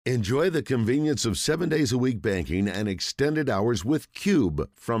Enjoy the convenience of 7 days a week banking and extended hours with Cube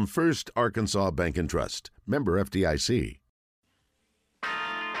from First Arkansas Bank and Trust. Member FDIC.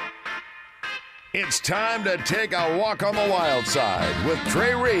 It's time to take a walk on the wild side with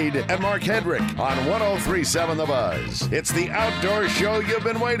Trey Reid and Mark Hedrick on 103.7 The Buzz. It's the outdoor show you've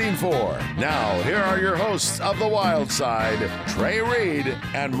been waiting for. Now, here are your hosts of the wild side, Trey Reid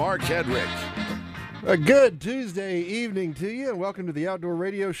and Mark Hedrick. A good Tuesday evening to you, and welcome to the outdoor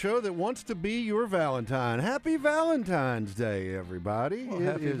radio show that wants to be your Valentine. Happy Valentine's Day, everybody. Well,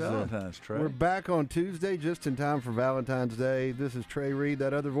 happy Valentine's, Trey. We're back on Tuesday, just in time for Valentine's Day. This is Trey Reid.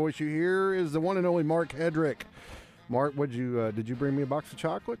 That other voice you hear is the one and only Mark Hedrick. Mark, did you bring me a box of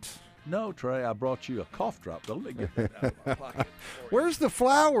chocolates? No, Trey, I brought you a cough drop. Let me get that out of my pocket. Where's the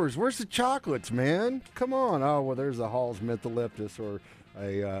flowers? Where's the chocolates, man? Come on. Oh, well, there's a Hall's Mentholyptus or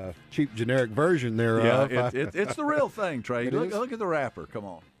a cheap generic version thereof. Yeah, it's the real thing, Trey. Look at the wrapper. Come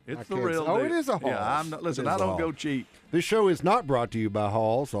on. It's the real deal. Oh, it is a Hall's. Yeah, listen, I don't go cheap. This show is not brought to you by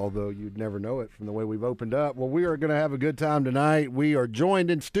Hall's, although you'd never know it from the way we've opened up. Well, we are going to have a good time tonight. We are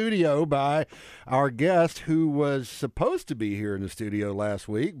joined in studio by our guest who was supposed to be here in the studio last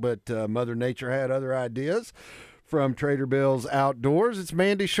week, but Mother Nature had other ideas. From Trader Bill's Outdoors, it's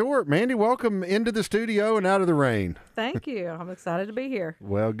Mandy Short. Mandy, welcome into the studio and out of the rain. Thank you. I'm excited to be here.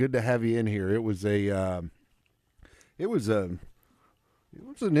 Well, good to have you in here. It was an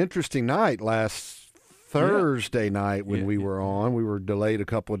interesting night last Thursday night when we were on. We were delayed a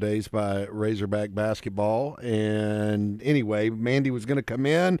couple of days by Razorback basketball. And anyway, Mandy was going to come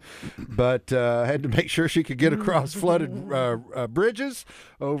in, but had to make sure she could get across flooded bridges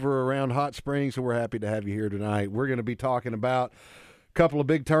over around Hot Springs. So we're happy to have you here tonight. We're going to be talking about a couple of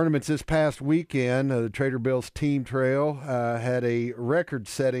big tournaments this past weekend. The Trader Bill's Team Trail had a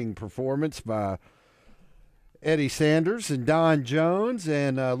record-setting performance by Eddie Sanders and Don Jones,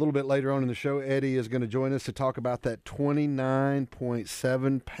 and a little bit later on in the show, Eddie is going to join us to talk about that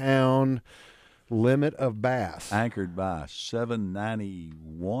 29.7-pound limit of bass. Anchored by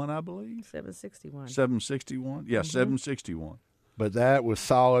 791, I believe? 761. 761? Yeah, 761. But that was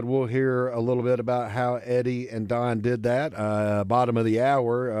solid. We'll hear a little bit about how Eddie and Don did that. Bottom of the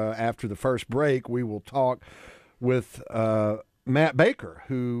hour, after the first break, we will talk with Matt Baker,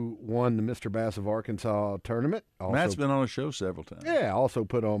 who won the Mr. Bass of Arkansas tournament. Matt's been on a show several times. Yeah, also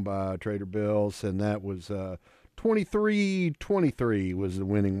put on by Trader Bill's, and that was 23-23 was the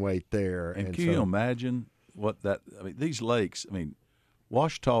winning weight there. And can you imagine what that – I mean, these lakes,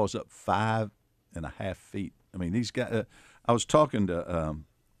 Ouachita is up 5.5 feet. I mean, these guys I was talking to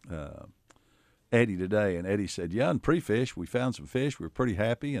Eddie today, and Eddie said, in pre-fish, we found some fish. We were pretty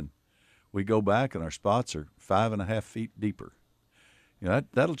happy, and we go back, and our spots are 5.5 feet deeper.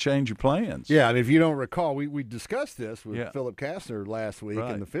 That'll change your plans. Yeah, and if you don't recall, we discussed this with Philip Kastner last week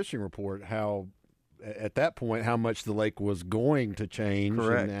in the fishing report, how at that point how much the lake was going to change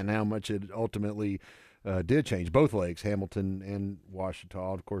and how much it ultimately did change. Both lakes, Hamilton and Ouachita.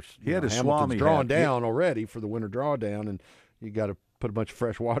 Of course, he had a Hamilton's drawn down already for the winter drawdown, and you got to put a bunch of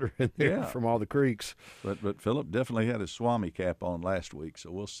fresh water in there from all the creeks. But Philip definitely had his Swami cap on last week,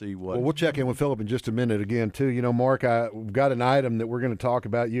 so we'll see what. Well, we'll check in with Philip in just a minute again, too. Mark, we've got an item that we're going to talk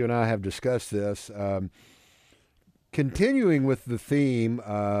about. You and I have discussed this. Continuing with the theme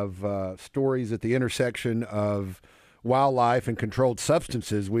of stories at the intersection of wildlife and controlled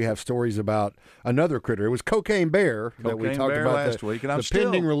substances, we have stories about another critter. It was Cocaine Bear that we talked about last week, and the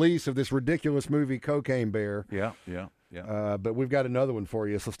pending release of this ridiculous movie, Cocaine Bear. Yeah. But we've got another one for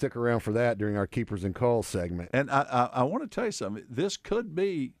you, so stick around for that during our Keepers and Calls segment. And I want to tell you something. This could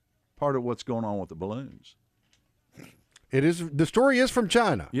be part of what's going on with the balloons. It is. The story is from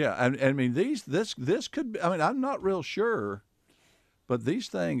China. Yeah, I mean this could be. I'm not real sure, but these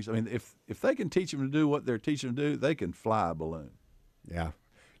things. If they can teach them to do what they're teaching them to do, they can fly a balloon. Yeah.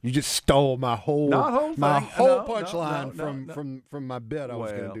 You just stole my whole punchline from my bit I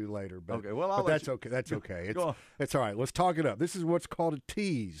was going to do later. But, okay, well, but that's okay. That's okay. It's all right. Let's talk it up. This is what's called a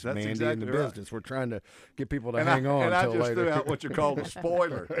tease, that's Mandy, exactly in the right. business. We're trying to get people to hang on until later. And I just threw out what you called a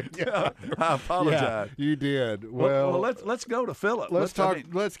spoiler. I apologize. Yeah, you did. Well, let's go to Philip.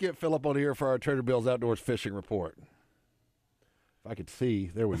 Let's get Philip on here for our Trader Bill's Outdoors Fishing Report. If I could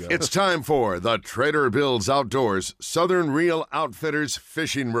see, there we go. It's time for the Trader Bill's Outdoors Southern Reel Outfitters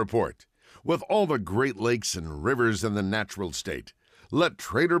Fishing Report. With all the Great Lakes and rivers in the natural state, let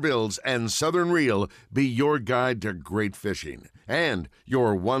Trader Bill's and Southern Reel be your guide to great fishing and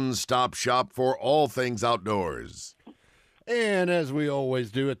your one-stop shop for all things outdoors. And as we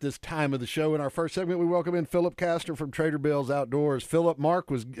always do at this time of the show, in our first segment, we welcome in Philip Kastner from Trader Bill's Outdoors. Philip, Mark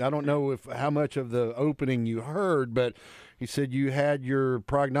I don't know how much of the opening you heard, but He said you had your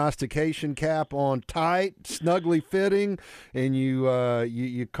prognostication cap on tight, snugly fitting, and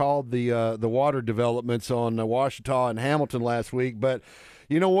you called the water developments on Ouachita and Hamilton last week. But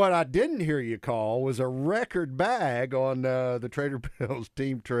you know what I didn't hear you call was a record bag on the Trader Bill's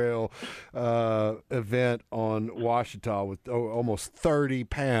Team Trail event on Ouachita with almost 30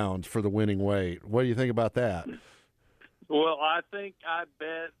 pounds for the winning weight. What do you think about that? Well, I think I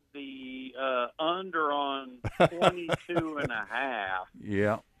bet the under on 22.5.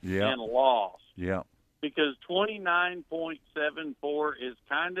 Yeah. And lost. Yeah. Because 29.74 is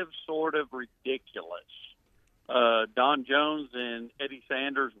kind of sort of ridiculous. Don Jones and Eddie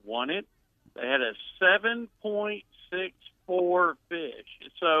Sanders won it. They had a 7.64 fish.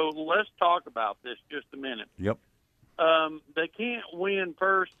 So let's talk about this just a minute. Yep. They can't win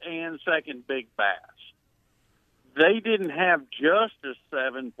first and second big bass. They didn't have just a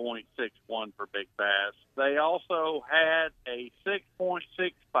 7.61 for big bass. They also had a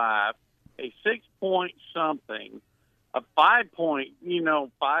 6.65, a 6-point something, a 5-point,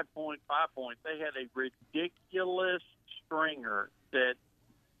 5.5 point. They had a ridiculous stringer that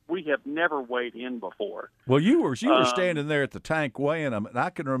we have never weighed in before. Well, you were standing there at the tank weighing them, and I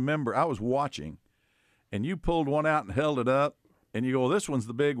can remember I was watching, and you pulled one out and held it up, and you go, well, this one's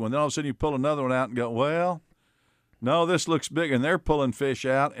the big one. Then all of a sudden you pull another one out and go, well, no, this looks big, and they're pulling fish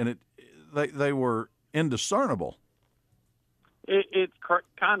out, and they were indiscernible. It's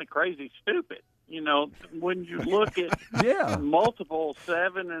kind of crazy stupid. When you look at multiple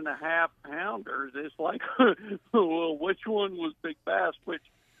 7.5-pounders, it's like, well, which one was big bass? Which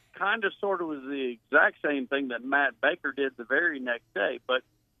kind of sort of was the exact same thing that Matt Baker did the very next day. But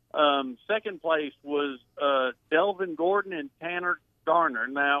second place was Delvin Gordon and Tanner Garner.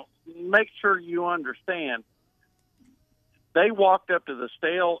 Now, make sure you understand, they walked up to the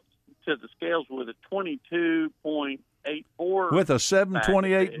scales with a 22.84 with a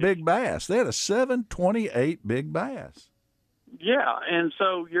 728 big bass. They had a 728 big bass. Yeah, and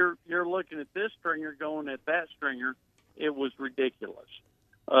so you're looking at this stringer going at that stringer. It was ridiculous.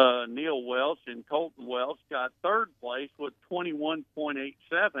 Neil Welch and Colton Welch got third place with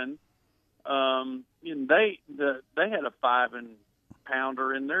 21.87. And they had a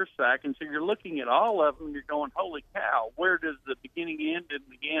 5-pounder in their sack, and so you're looking at all of them and you're going, holy cow, where does the beginning end and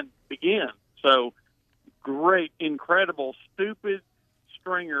the end begin? So great, incredible, stupid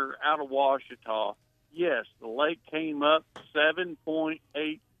stringer out of Ouachita. Yes, the lake came up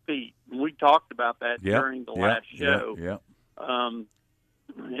 7.8 feet. And we talked about that during the last show. And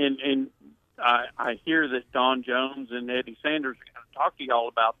I hear that Don Jones and Eddie Sanders are going to talk to y'all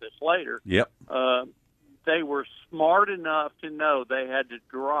about this later. Yep. They were smart enough to know they had to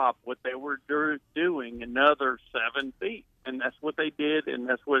drop what they were doing another 7 feet. And that's what they did, and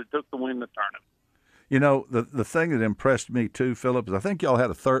that's what it took to win the tournament. The thing that impressed me too, Philip, is I think y'all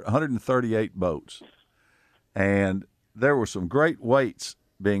had 138 boats. And there were some great weights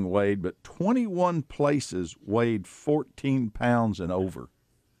being weighed, but 21 places weighed 14 pounds and over.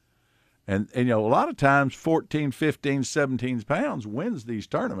 And a lot of times 14, 15, 17 pounds wins these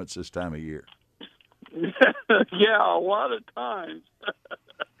tournaments this time of year. Yeah, a lot of times.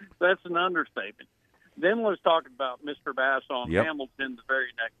 That's an understatement. Then let's talk about Mr. Bass on Hamilton the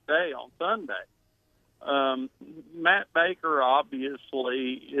very next day on Sunday. Matt Baker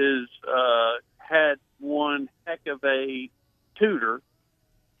obviously had one heck of a tutor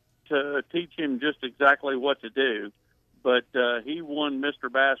to teach him just exactly what to do. But he won Mr.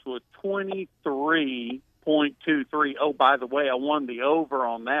 Bass with 23.23. Oh, by the way, I won the over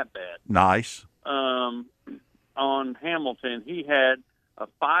on that bet. Nice. On Hamilton, he had a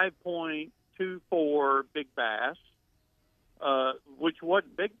 5.24 big bass, which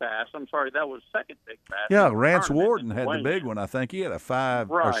wasn't big bass. I'm sorry, that was second big bass. Yeah, Rance Warden had the big one. I think he had a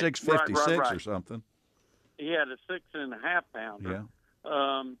 5 or 656 right. or something. He had a 6.5-pounder. Yeah.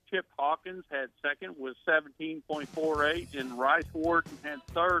 Chip Hawkins had second with 17.48, and Rice Warden had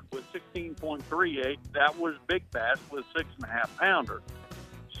third with 16.38. That was big bass with 6.5-pounder.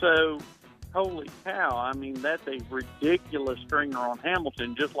 So, holy cow, I mean, that's a ridiculous stringer on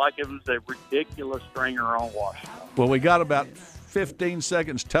Hamilton, just like it was a ridiculous stringer on Washington. Well, we got about 15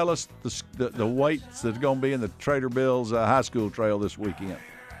 seconds. Tell us the weights that's going to be in the Trader Bill's high school trail this weekend.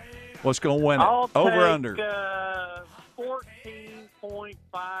 What's going to win it? I'll Over take, under? 14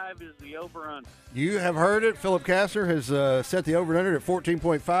 14.5 is the over-under. You have heard it. Philip Kastner has set the over-under at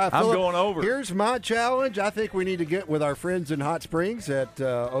 14.5. I'm going over. Here's my challenge. I think we need to get with our friends in Hot Springs at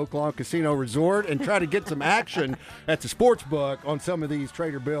Oaklawn Casino Resort and try to get some action at the sports book on some of these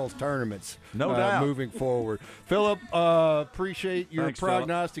Trader Bill's tournaments. No doubt. Moving forward. Philip, appreciate your Thanks, Philip.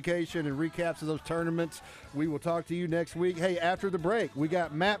 prognostication and recaps of those tournaments. We will talk to you next week. Hey, after the break, we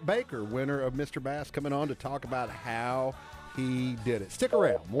got Matt Baker, winner of Mr. Bass, coming on to talk about how he did it. Stick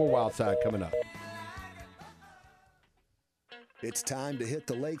around. More Wild Side coming up. It's time to hit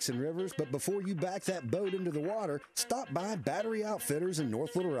the lakes and rivers, but before you back that boat into the water, stop by Battery Outfitters in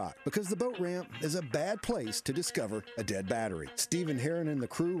North Little Rock, because the boat ramp is a bad place to discover a dead battery. Stephen Heron and the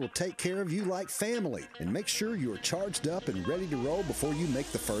crew will take care of you like family and make sure you are charged up and ready to roll before you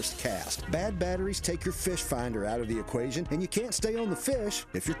make the first cast. Bad batteries take your fish finder out of the equation, and you can't stay on the fish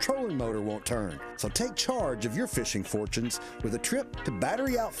if your trolling motor won't turn. So take charge of your fishing fortunes with a trip to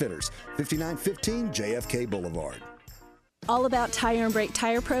Battery Outfitters, 5915 JFK Boulevard. All About Tire and Brake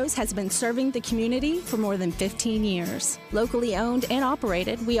Tire Pros has been serving the community for more than 15 years. Locally owned and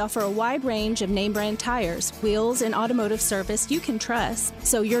operated, we offer a wide range of name brand tires, wheels, and automotive service you can trust,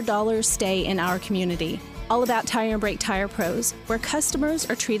 so your dollars stay in our community. All About Tire and Brake Tire Pros, where customers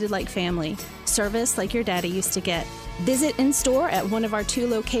are treated like family, service like your daddy used to get. Visit in store at one of our 2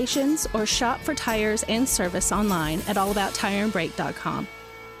 locations or shop for tires and service online at allabouttireandbrake.com.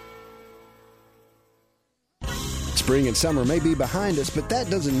 Spring and summer may be behind us, but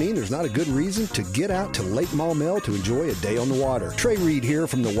that doesn't mean there's not a good reason to get out to Lake Maumelle to enjoy a day on the water. Trey Reid here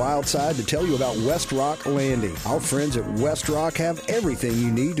from the Wild Side to tell you about West Rock Landing. Our friends at West Rock have everything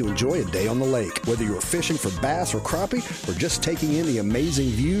you need to enjoy a day on the lake. Whether you're fishing for bass or crappie, or just taking in the amazing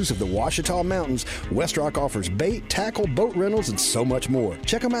views of the Ouachita Mountains, West Rock offers bait, tackle, boat rentals, and so much more.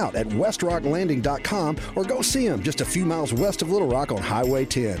 Check them out at westrocklanding.com or go see them just a few miles west of Little Rock on Highway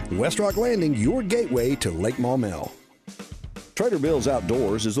 10. West Rock Landing, your gateway to Lake Maumelle. Trader Bill's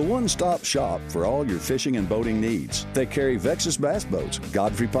Outdoors is a one-stop shop for all your fishing and boating needs. They carry Vexus bass boats,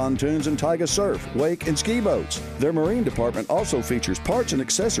 Godfrey pontoons, and Taiga surf, wake, and ski boats. Their marine department also features parts and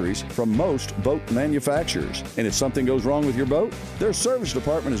accessories from most boat manufacturers. And if something goes wrong with your boat, their service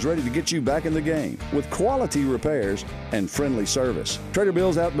department is ready to get you back in the game with quality repairs and friendly service. Trader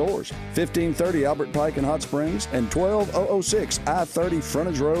Bill's Outdoors, 1530 Albert Pike in Hot Springs and 12006 I-30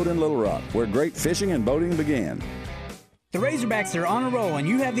 Frontage Road in Little Rock, where great fishing and boating began. The Razorbacks are on a roll, and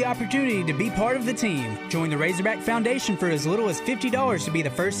you have the opportunity to be part of the team. Join the Razorback Foundation for as little as $50 to be the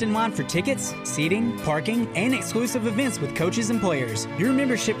first in line for tickets, seating, parking, and exclusive events with coaches and players. Your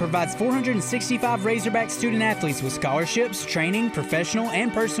membership provides 465 Razorback student-athletes with scholarships, training, professional,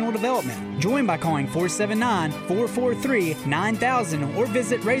 and personal development. Join by calling 479-443-9000 or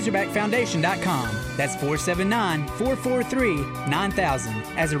visit RazorbackFoundation.com. That's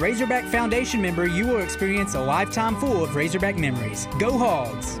 479-443-9000. As a Razorback Foundation member, you will experience a lifetime full of Razorback memories. Go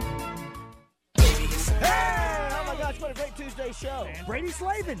Hogs! Hey! Oh my gosh, what a great Tuesday show. And Brady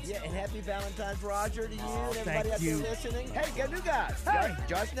Slavens. Yeah, and happy Valentine's, Roger, to you and everybody thank out you. there listening. Hey, got new guys. Hey.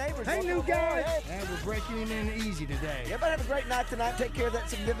 Josh Neighbors. Hey, new welcome guy. aboard. Hey. And we're breaking it in easy today. Everybody have a great night tonight. Take care of that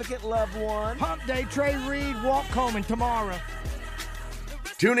significant loved one. Hump Day, Trey Reid, Walt Coleman tomorrow.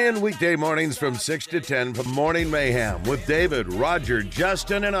 Tune in weekday mornings from 6 to 10 for Morning Mayhem with David, Roger,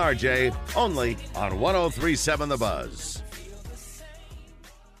 Justin, and RJ, only on 103.7 The Buzz.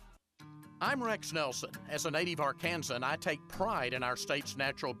 I'm Rex Nelson. As a native Arkansan, I take pride in our state's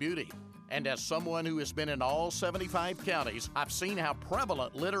natural beauty. And as someone who has been in all 75 counties, I've seen how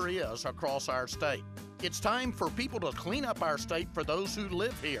prevalent litter is across our state. It's time for people to clean up our state for those who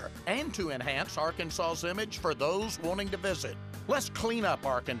live here and to enhance Arkansas's image for those wanting to visit. Let's clean up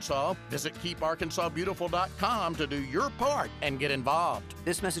Arkansas. Visit KeepArkansasBeautiful.com to do your part and get involved.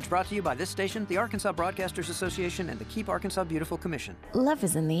 This message brought to you by this station, the Arkansas Broadcasters Association, and the Keep Arkansas Beautiful Commission. Love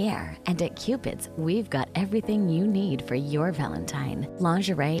is in the air, and at Cupid's, we've got everything you need for your Valentine.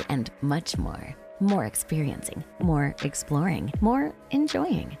 Lingerie and much more. More experiencing, more exploring, more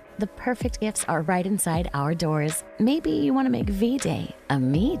enjoying. The perfect gifts are right inside our doors. Maybe you want to make V-Day a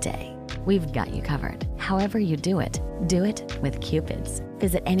me day. We've got you covered. However you do it with Cupid's.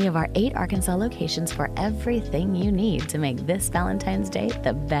 Visit any of our 8 Arkansas locations for everything you need to make this Valentine's Day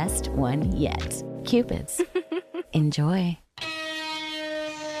the best one yet. Cupid's. Enjoy.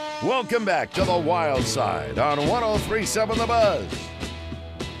 Welcome back to the Wild Side on 103.7 The Buzz.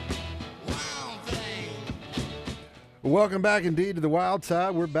 Welcome back indeed to the Wild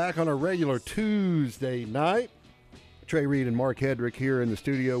Side. We're back on a regular Tuesday night. Trey Reid and Mark Hedrick here in the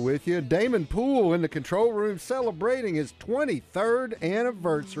studio with you. Damon Poole in the control room celebrating his 23rd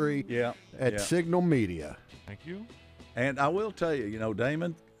anniversary at Signal Media. Thank you. And I will tell you,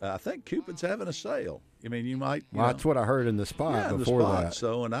 Damon, I think Cupid's having a sale. I mean, you might. That's what I heard in the spot before that.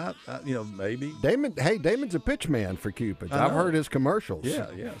 So, and I maybe Damon's a pitch man for Cupid's. I've heard his commercials.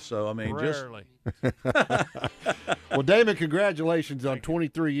 Yeah. So I mean, Rarely. Well, Damon, congratulations on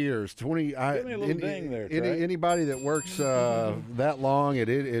 23 years. Give me a little ding there, Trey. Anybody that works that long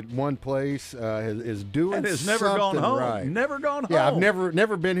at one place is doing and has something never gone home. right. Never gone home. Yeah, I've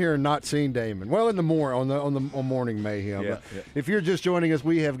never been here and not seen Damon. Well, in the on Morning Mayhem. Yeah, But if you're just joining us,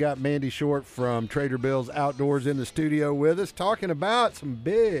 we have got Mandy Short from Trader Bill's Outdoors in the studio with us, talking about some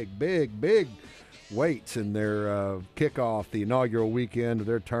big weights in their kickoff, the inaugural weekend of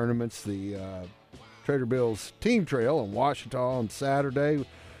their tournaments, the Trader Bill's Team Trail in Washita on Saturday.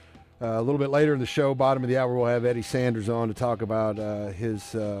 A little bit later in the show, bottom of the hour, we'll have Eddie Sanders on to talk about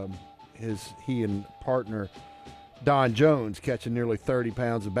he and partner Don Jones catching nearly 30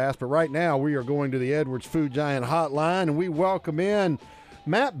 pounds of bass. But right now, we are going to the Edwards Food Giant Hotline, and we welcome in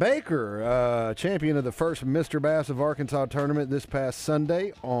Matt Baker, champion of the first Mr. Bass of Arkansas tournament this past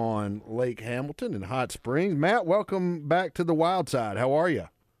Sunday on Lake Hamilton in Hot Springs. Matt, welcome back to the Wild Side. How are you?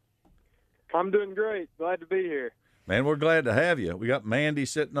 I'm doing great. Glad to be here. Man, we're glad to have you. We got Mandy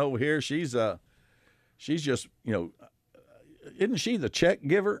sitting over here. She's just, isn't she the check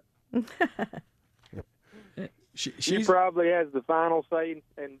giver? She probably has the final say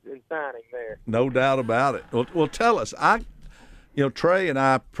in signing there. No doubt about it. Well, tell us. Trey and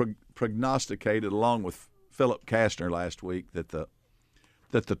I prognosticated along with Philip Kastner last week that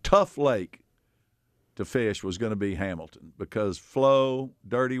the tough lake to fish was going to be Hamilton because flow,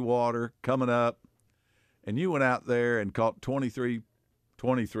 dirty water coming up, and you went out there and caught 23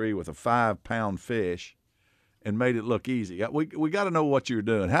 with a 5-pound fish and made it look easy. We got to know what you were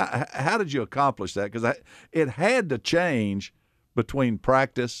doing. How did you accomplish that? Because it had to change between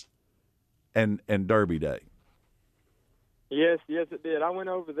practice and Derby Day. Yes, it did. I went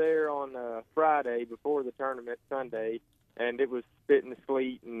over there on Friday before the tournament Sunday, and it was spitting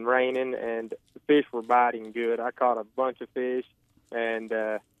sleet and raining, and the fish were biting good. I caught a bunch of fish, and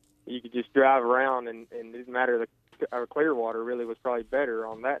you could just drive around, and it didn't matter. The clear water really was probably better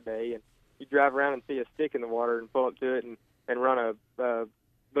on that day, and you drive around and see a stick in the water and pull up to it and run a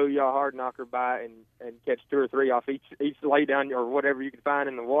booyah hard knocker by and catch 2 or 3 off each lay down or whatever you could find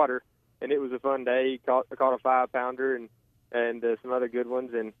in the water, and it was a fun day. I caught a 5-pounder and some other good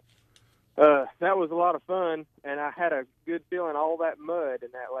ones, and that was a lot of fun, and I had a good feeling all that mud in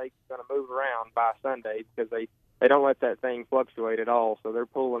that lake is going to move around by Sunday because they don't let that thing fluctuate at all, so they're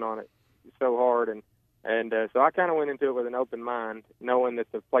pulling on it so hard, and so I kind of went into it with an open mind, knowing that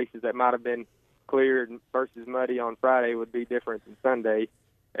the places that might have been cleared versus muddy on Friday would be different than Sunday,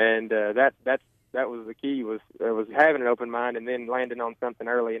 and that was the key was having an open mind and then landing on something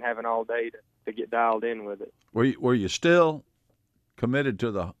early and having all day to get dialed in with it. Were you still committed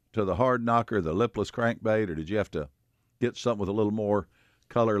to the hard knocker, the lipless crankbait, or did you have to get something with a little more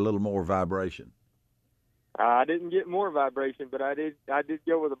color, a little more vibration? I didn't get more vibration, but I did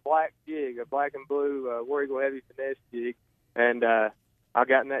go with a black jig, a black and blue War Eagle Heavy Finesse jig, and I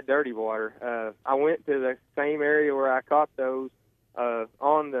got in that dirty water. I went to the same area where I caught those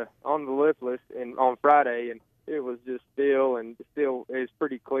on the lipless and on Friday, and it was just still it's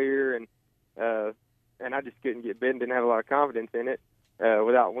pretty clear, and I just couldn't get bit and didn't have a lot of confidence in it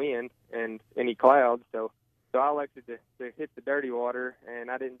without wind and any clouds. So I elected to hit the dirty water,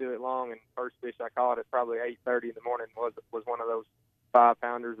 and I didn't do it long. And first fish I caught at probably 8:30 in the morning was one of those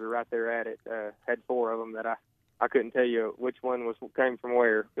 5-pounders, or right there at it. Had 4 of them that I couldn't tell you which one came from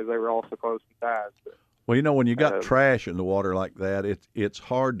where because they were all so close in size. But, well, when you got trash in the water like that, it's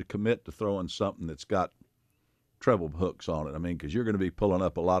hard to commit to throwing something that's got treble hooks on it. I mean, because you're going to be pulling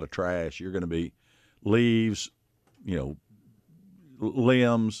up a lot of trash. You're going to be leaves,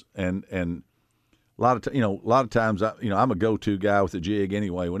 limbs, and a lot of times I'm a go-to guy with a jig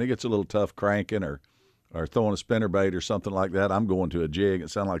anyway. When it gets a little tough cranking or throwing a spinnerbait or something like that, I'm going to a jig. It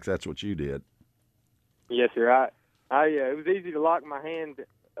sounds like that's what you did. Yes, sir. It was easy to lock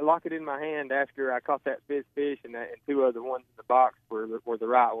it in my hand after I caught that fish, and 2 other ones in the box were the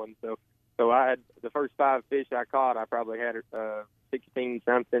right ones. So I had the first 5 fish I caught. I probably had 16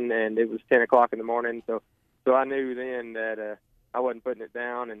 something, and it was 10 o'clock in the morning. So I knew then that I wasn't putting it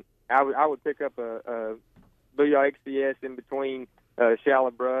down, and I would pick up a Booyah XCS in between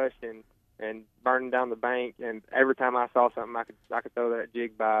shallow brush and burning down the bank. And every time I saw something I could throw that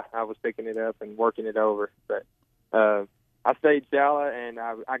jig by, I was picking it up and working it over. But I stayed shallow, and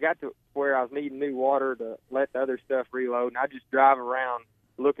I got to where I was needing new water to let the other stuff reload, and I just drive around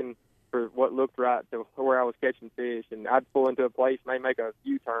looking for what looked right to where I was catching fish, and I'd pull into a place, may make a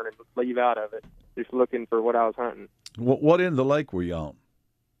U-turn and leave out of it, just looking for what I was hunting. What end of the lake were you on?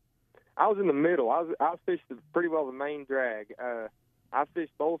 I was in the middle. I was fished pretty well the main drag. I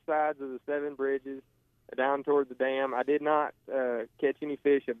fished both sides of the 7 bridges down toward the dam. I did not catch any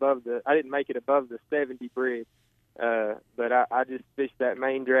fish I didn't make it above the 70 bridge, but I just fished that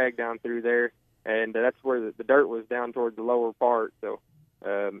main drag down through there, and that's where the dirt was down toward the lower part. So,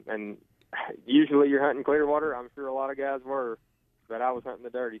 and usually you're hunting clear water. I'm sure a lot of guys were, but I was hunting the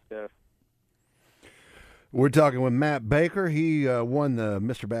dirty stuff. We're talking with Matt Baker. He won the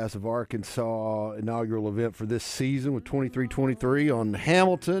Mr. Bass of Arkansas inaugural event for this season with 23-23 on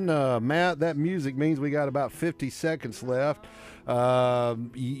Hamilton. Matt, that music means we got about 50 seconds left.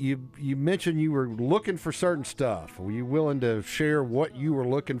 You mentioned you were looking for certain stuff. Were you willing to share what you were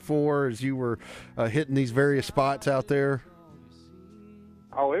looking for as you were hitting these various spots out there?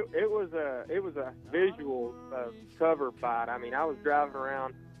 Oh, it was a visual cover bite. I mean, I was driving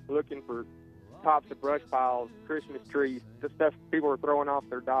around looking for tops of brush piles, Christmas trees, the stuff people were throwing off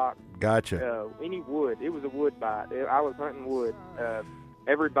their dock. Gotcha. Any wood. It was a wood bite. I was hunting wood.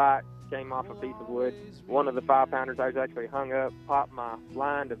 Every bite came off a piece of wood. One of the 5-pounders I was actually hung up, popped my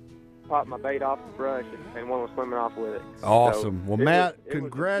line to pop my bait off the brush, and one was swimming off with it. Awesome. So well, Matt,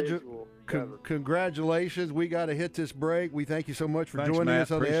 congratulations. We got to hit this break. We thank you so much for Thanks, joining Matt.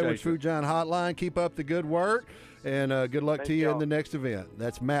 us on the Appreciate Edwards you. Food Giant Hotline. Keep up the good work, and good luck to you in the next event.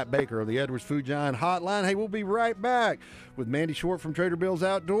 That's Matt Baker of the Edwards Food Giant Hotline. Hey, we'll be right back with Mandy Short from Trader Bill's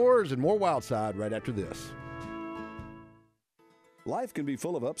Outdoors and more Wildside right after this. Life can be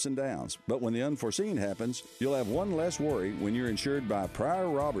full of ups and downs, but when the unforeseen happens, you'll have one less worry when you're insured by Pryor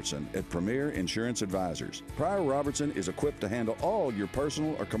Robertson at Premier Insurance Advisors. Pryor Robertson is equipped to handle all your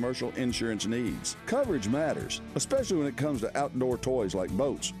personal or commercial insurance needs. Coverage matters, especially when it comes to outdoor toys like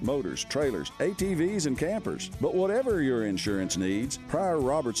boats, motors, trailers, ATVs, and campers. But whatever your insurance needs, Pryor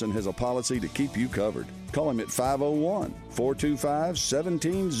Robertson has a policy to keep you covered. Call him at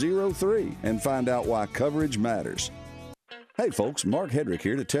 501-425-1703 and find out why coverage matters. Hey folks, Mark Hedrick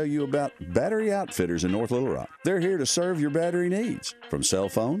here to tell you about Battery Outfitters in North Little Rock. They're here to serve your battery needs, from cell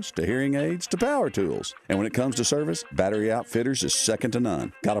phones to hearing aids to power tools. And when it comes to service, Battery Outfitters is second to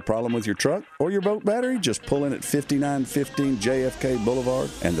none. Got a problem with your truck or your boat battery? Just pull in at 5915 JFK Boulevard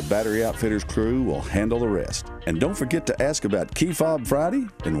and the Battery Outfitters crew will handle the rest. And don't forget to ask about Key Fob Friday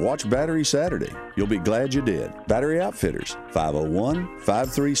and watch Battery Saturday. You'll be glad you did. Battery Outfitters,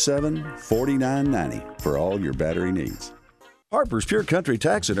 501-537-4990 for all your battery needs. Harper's Pure Country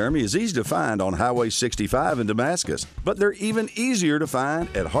Taxidermy is easy to find on Highway 65 in Damascus, but they're even easier to find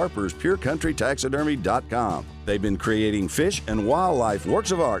at harperspurecountrytaxidermy.com. They've been creating fish and wildlife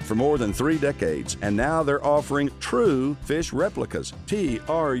works of art for more than 3 decades, and now they're offering true fish replicas.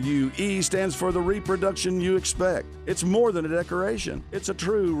 TRUE stands for the reproduction you expect. It's more than a decoration. It's a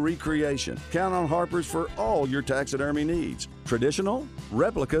true recreation. Count on Harper's for all your taxidermy needs. Traditional,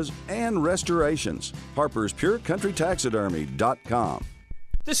 replicas, and restorations. harperspurecountrytaxidermy.com.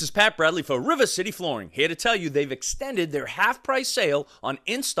 This is Pat Bradley for River City Flooring, here to tell you they've extended their half-price sale on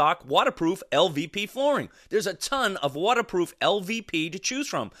in-stock waterproof LVP flooring. There's a ton of waterproof LVP to choose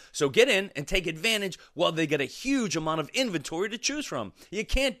from, so get in and take advantage while they get a huge amount of inventory to choose from. You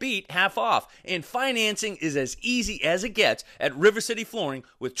can't beat half off, and financing is as easy as it gets at River City Flooring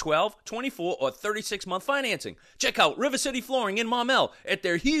with 12, 24, or 36-month financing. Check out River City Flooring in Maumelle at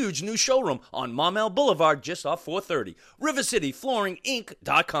their huge new showroom on Maumelle Boulevard just off 430.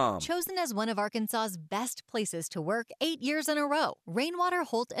 RiverCityFlooringInc.com. Chosen as one of Arkansas's best places to work 8 years in a row, Rainwater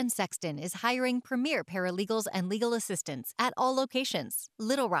Holt & Sexton is hiring premier paralegals and legal assistants at all locations: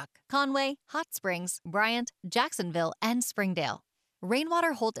 Little Rock, Conway, Hot Springs, Bryant, Jacksonville, and Springdale.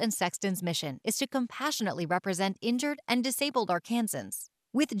 Rainwater Holt & Sexton's mission is to compassionately represent injured and disabled Arkansans.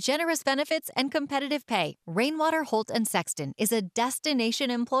 With generous benefits and competitive pay, Rainwater Holt & Sexton is a destination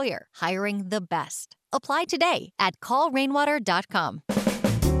employer hiring the best. Apply today at callrainwater.com.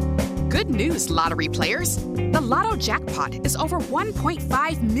 Good news, lottery players. The Lotto jackpot is over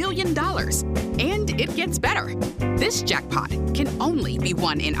 $1.5 million. And it gets better. This jackpot can only be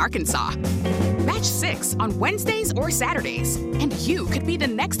won in Arkansas. Match 6 on Wednesdays or Saturdays, and you could be the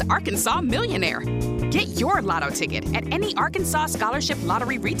next Arkansas millionaire. Get your Lotto ticket at any Arkansas Scholarship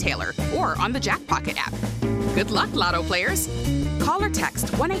Lottery retailer or on the Jackpocket app. Good luck, Lotto players. Call or text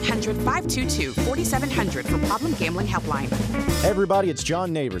 1-800-522-4700 for Problem Gambling Helpline. Hey everybody, it's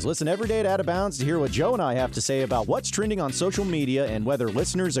John Neighbors. Listen every day to Out of Bounds to hear what Joe and I have to say about what's trending on social media and whether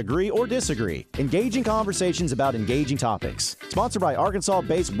listeners agree or disagree. Engaging conversations about engaging topics. Sponsored by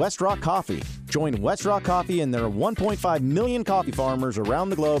Arkansas-based West Rock Coffee. Join West Rock Coffee and their 1.5 million coffee farmers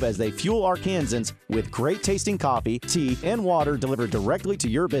around the globe as they fuel Arkansans with great tasting coffee, tea, and water delivered directly to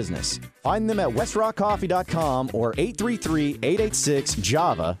your business. Find them at westrockcoffee.com or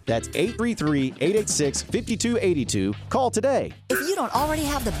 833-886-JAVA. That's 833-886-5282. Call today. If you don't already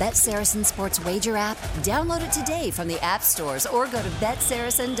have the Bet Saracen Sports Wager app, download it today from the app stores or go to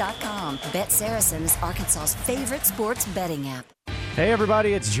betsaracen.com. Bet Saracen is Arkansas's favorite sports betting app. Hey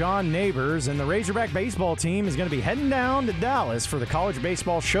everybody, it's John Neighbors, and the Razorback baseball team is going to be heading down to Dallas for the College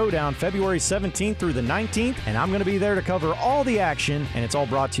Baseball Showdown February 17th through the 19th, and I'm going to be there to cover all the action, and it's all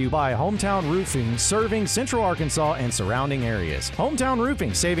brought to you by Hometown Roofing, serving Central Arkansas and surrounding areas. Hometown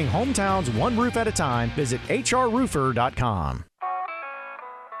Roofing, saving hometowns one roof at a time. Visit hrroofer.com.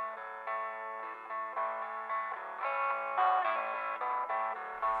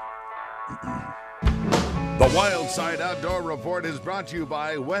 The Wild Side Outdoor Report is brought to you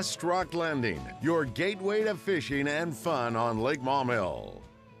by West Rock Landing, your gateway to fishing and fun on Lake Maumelle.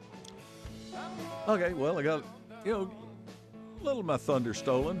 Okay, well, I got, a little of my thunder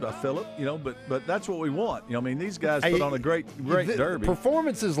stolen by Phillip, but that's what we want. I mean, these guys put on a great derby.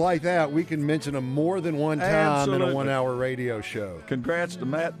 Performances like that, we can mention them more than one time in a 1 hour radio show. Congrats to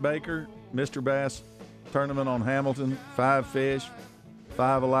Matt Baker, Mr. Bass Tournament on Hamilton, 5 fish.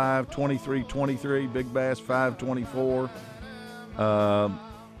 5 alive, 23-23, Big Bass 5-24.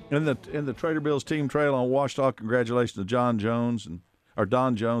 In the Trader Bill's team trail on Washita, congratulations to Don Jones and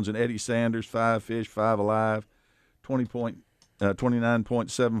Eddie Sanders, 5 fish, 5 alive,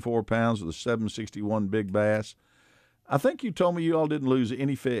 29.74 pounds with a 761 Big Bass. I think you told me you all didn't lose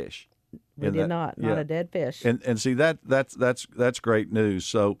any fish. We did not a dead fish. And see that's great news.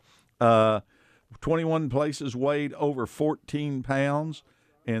 So 21 places weighed over 14 pounds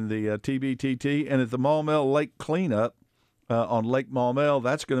in the TBTT. And at the Maumelle Lake Cleanup on Lake Maumelle,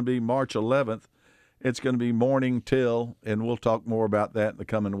 that's going to be March 11th. It's going to be morning till, and we'll talk more about that in the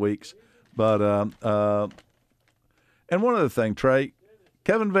coming weeks. But and one other thing, Trey,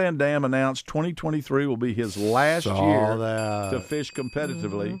 Kevin Van Dam announced 2023 will be his last year to fish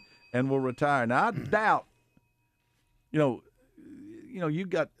competitively and will retire. Now, I doubt, you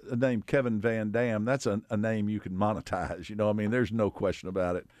got a name Kevin Van Dam. That's a name you can monetize. I mean, there's no question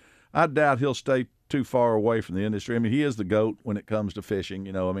about it. I doubt he'll stay too far away from the industry. I mean, he is the GOAT when it comes to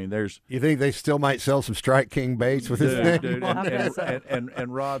fishing. I mean, there's. You think they still might sell some Strike King baits with his name? Dude,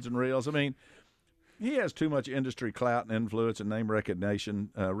 and rods and reels. I mean, he has too much industry clout and influence and name recognition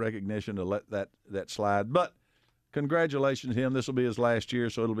to let that slide. But congratulations to him. This will be his last year,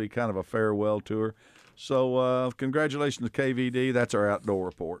 so it'll be kind of a farewell tour. So congratulations to KVD. That's our outdoor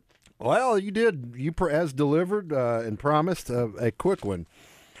report. Well, you did. You as delivered and promised a quick one.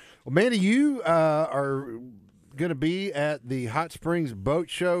 Well, Mandy, you are going to be at the Hot Springs Boat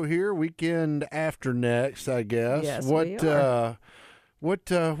Show here weekend after next, I guess. Yes, we are.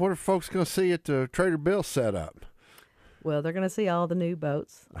 What are folks going to see at the Trader Bill setup? Well, they're going to see all the new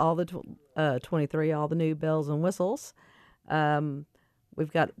boats, all the 23, all the new bells and whistles.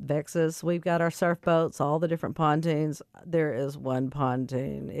 We've got Vexus. We've got our surf boats, all the different pontoons. There is one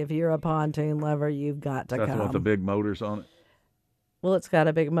pontoon. If you're a pontoon lover, you've got to come. That's what the big motors on it? Well, it's got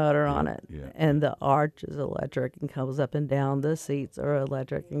a big motor on it. Yeah. And the arch is electric and comes up and down. The seats are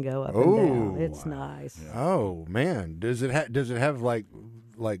electric and go up and down. It's nice. Yeah. Oh, man. Does it have like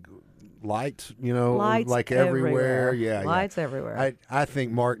lights, lights like everywhere? Yeah, lights everywhere. I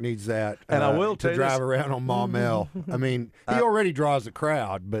think Mark needs that. And I will tell to you drive around on Maumelle. I mean, he already draws a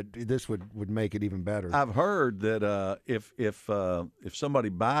crowd, but this would make it even better. I've heard that if somebody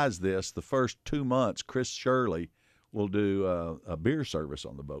buys this, the first 2 months, Chris Shirley will do a beer service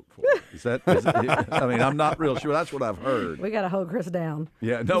on the boat for you. I mean, I'm not real sure. That's what I've heard. We got to hold Chris down.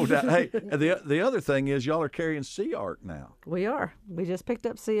 Yeah, no doubt. Hey, the other thing is y'all are carrying Sea Arc now. We are. We just picked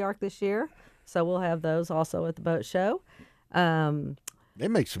up Sea Arc this year, so we'll have those also at the boat show. They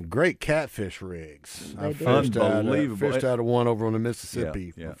make some great catfish rigs. They do. Unbelievable. Fished out of one over on the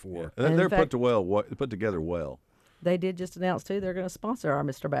Mississippi before. Yeah. They're put together well. They did just announce, too, they're going to sponsor our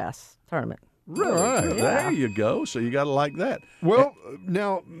Mr. Bass tournament. Really? Right. Yeah. There you go. So you got to like that. Well,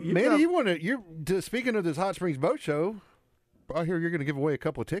 now, Manny, speaking of this Hot Springs Boat Show, I hear you're going to give away a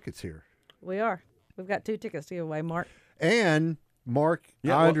couple of tickets here. We are. We've got 2 tickets to give away, Mark. And Mark,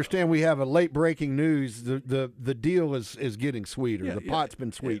 I understand we have a late breaking news. The deal is getting sweeter. The pot's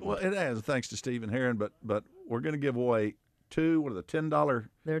been sweetened. Well, it has, thanks to Stephen Herron. But we're going to give away two. What are the $10?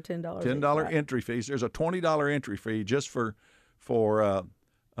 They're $10. $10 entry fees. There's a $20 entry fee just for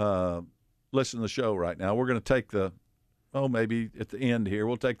listening to the show right now. We're going to take maybe at the end here,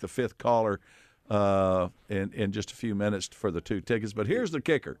 we'll take the fifth caller in just a few minutes for the 2 tickets. But here's the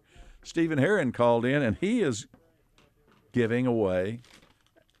kicker. Stephen Herron called in, and he is giving away,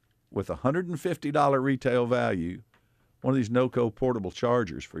 with a $150 retail value, one of these NOCO portable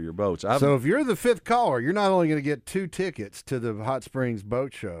chargers for your boats. So if you're the fifth caller, you're not only going to get 2 tickets to the Hot Springs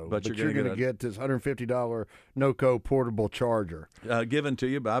Boat Show, but you're going to get this $150 NOCO portable charger. Given to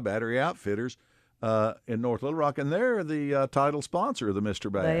you by Battery Outfitters in North Little Rock, and they're the title sponsor of the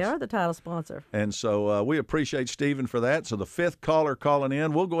Mr. Bass. They are the title sponsor. And so we appreciate Stephen for that. So the fifth caller calling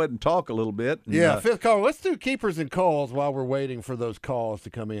in, we'll go ahead and talk a little bit. And, fifth caller. Let's do keepers and calls while we're waiting for those calls to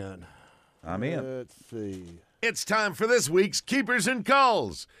come in. I'm in. Let's see. It's time for this week's Keepers and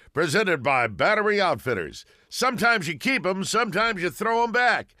Calls, presented by Battery Outfitters. Sometimes you keep them, sometimes you throw them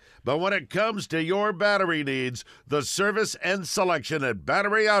back. But when it comes to your battery needs, the service and selection at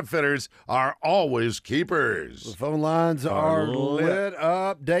Battery Outfitters are always keepers. The phone lines are lit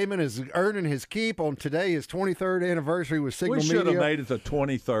up. Damon is earning his keep on today, his 23rd anniversry with Signal Media. We should have made it the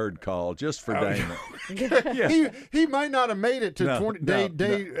 23rd call just for Damon. Yeah. He might not have made it to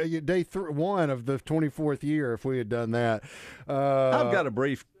day 1 of the 24th year if we had done that. I've got a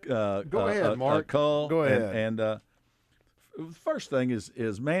brief go ahead, Mark. Call. Go ahead. And first thing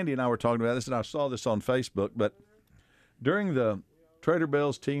is Mandy and I were talking about this, and I saw this on Facebook, but during the Trader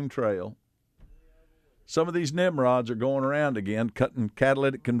Bell's Team Trail, some of these Nimrods are going around again, cutting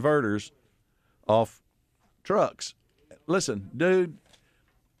catalytic converters off trucks. Listen, dude,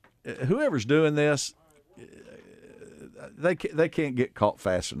 whoever's doing this, they can't get caught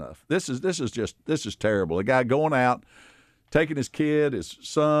fast enough. This is terrible. A guy going out, taking his kid, his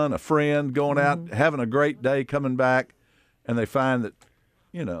son, a friend, going out, having a great day, coming back, and they find that,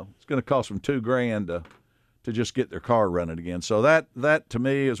 it's going to cost them $2,000 to just get their car running again. So that to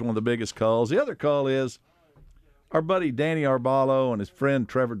me is one of the biggest calls. The other call is our buddy Danny Arballo and his friend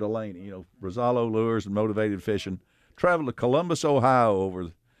Trevor Delaney, Rosallo Lures and Motivated Fishing, traveled to Columbus, Ohio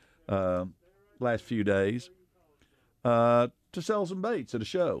over last few days to sell some baits at a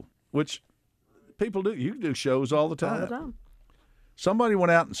show, which people do. You do shows all the time. All the time. Somebody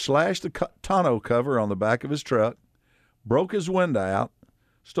went out and slashed the tonneau cover on the back of his truck, broke his window out,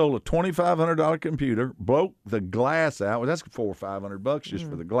 stole a $2,500 computer, broke the glass out. Well, that's $400 or $500 just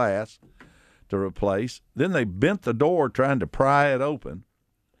for the glass to replace. Then they bent the door trying to pry it open.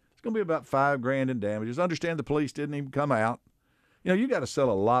 It's going to be about $5,000 in damages. Understand the police didn't even come out. You got to sell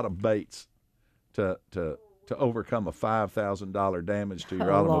a lot of baits to overcome a $5,000 damage to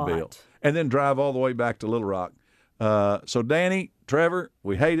your automobile, and then drive all the way back to Little Rock. So Danny, Trevor,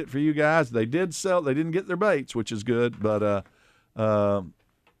 we hate it for you guys. They didn't get their baits, which is good, but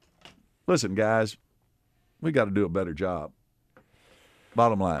listen, guys, we got to do a better job.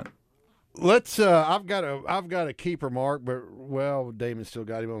 Bottom line. Let's. I've got a keeper, Mark, but Damon still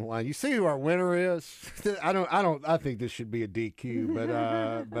got him on the line. You see who our winner is? I think this should be a DQ,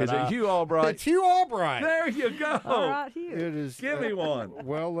 but is it Hugh Albright? It's Hugh Albright. There you go. All right, Hugh. It is. Give me one.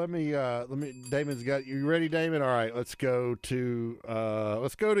 Well, let me. Damon's got you ready, Damon. All right, let's go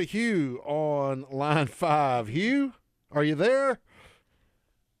to Hugh on line 5. Hugh, are you there?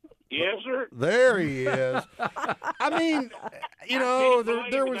 Yes, sir. There he is. I mean,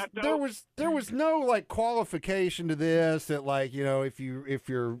 there was no like qualification to this that if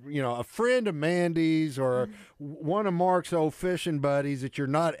you're a friend of Mandy's or one of Mark's old fishing buddies that you're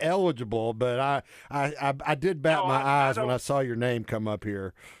not eligible. But I did bat my eyes when I saw your name come up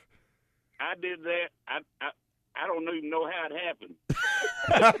here. I did that. I don't even know how it happened.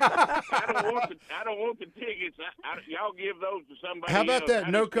 I don't want the tickets. Y'all give those to somebody. How about else. that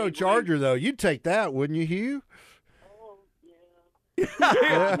NOCO charger though? You'd take that, wouldn't you, Hugh?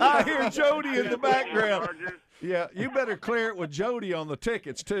 I hear Jody in the background. Yeah, you better clear it with Jody on the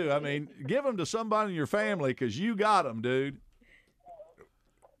tickets too. I mean, give them to somebody in your family because you got them, dude.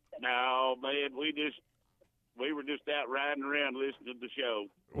 No, man, we were just out riding around listening to the show.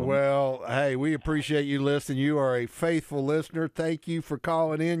 Well, hey, we appreciate you listening. You are a faithful listener. Thank you for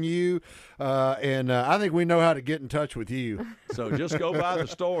calling in, and I think we know how to get in touch with you. So just go by the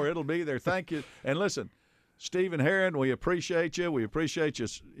store. It'll be there. Thank you. And listen, Stephen Herron, we appreciate you. We appreciate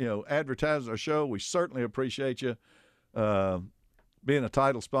you, advertising our show. We certainly appreciate you being a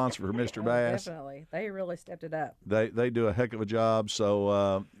title sponsor for Mr. Bass. Definitely. They really stepped it up. They do a heck of a job.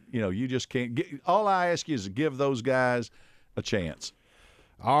 So, you just can't get – all I ask you is to give those guys a chance.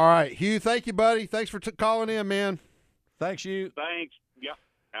 All right. Hugh, thank you, buddy. Thanks for calling in, man. Thanks, Hugh. Thanks. Yeah.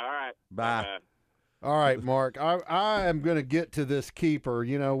 All right. Bye. Bye-bye. All right, Mark. I am going to get to this keeper.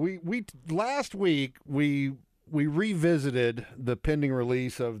 You know, we last week we revisited the pending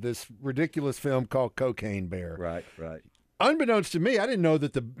release of this ridiculous film called Cocaine Bear. Right. Unbeknownst to me, I didn't know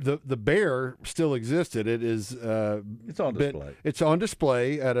that the bear still existed. It is. It's on display. It's on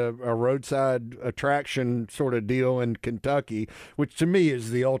display at a roadside attraction sort of deal in Kentucky, which to me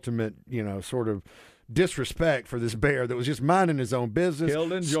is the ultimate, sort of disrespect for this bear that was just minding his own business.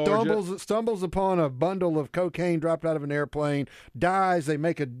 Killed in Georgia. Stumbles upon a bundle of cocaine dropped out of an airplane, dies. They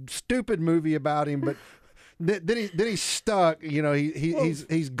make a stupid movie about him, but. Then he's stuck.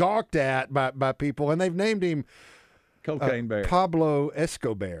 He's gawked at by people, and they've named him Cocaine Bear. Pablo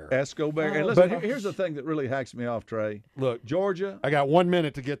Escobar. And listen, here's the thing that really hacks me off, Trey. Look, Georgia. I got 1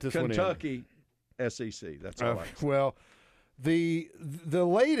 minute to get this one in. Kentucky, SEC. That's all I say. Well, the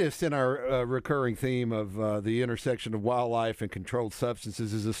latest in our recurring theme of the intersection of wildlife and controlled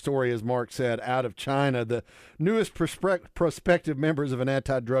substances is a story, as Mark said, out of China. The newest prospective members of an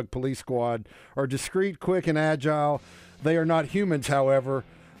anti-drug police squad are discreet, quick, and agile. They are not humans, however.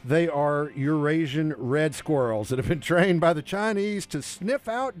 They are Eurasian red squirrels that have been trained by the Chinese to sniff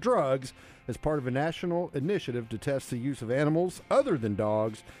out drugs as part of a national initiative to test the use of animals other than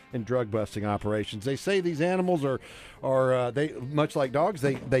dogs in drug-busting operations. They say these animals are they much like dogs.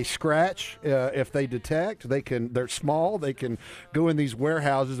 They scratch if they detect. They're small. They can go in these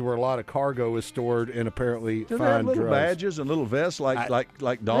warehouses where a lot of cargo is stored and apparently do find they have little drugs. badges and little vests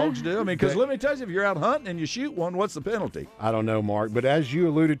like dogs do? I mean, because let me tell you, if you're out hunting and you shoot one, what's the penalty? I don't know, Mark, but as you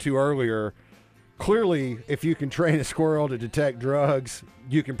alluded to earlier, clearly, if you can train a squirrel to detect drugs,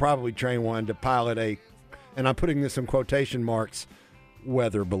 you can probably train one to pilot and I'm putting this in quotation marks,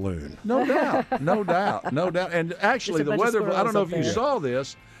 weather balloon. No doubt. And actually, the weather balloon, I don't know if you saw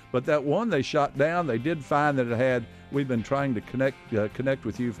this, but that one they shot down, they did find that we've been trying to connect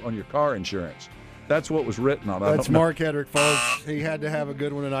with you on your car insurance. That's what was written on it. That's Mark Hedrick, folks. He had to have a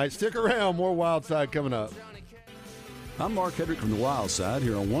good one tonight. Stick around. More Wild Side coming up. I'm Mark Hedrick from the Wild Side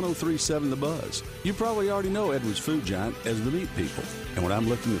here on 103.7 The Buzz. You probably already know Edwards Food Giant as the meat people. And when I'm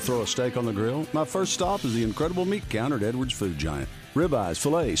looking to throw a steak on the grill, my first stop is the incredible meat counter at Edwards Food Giant. Ribeyes,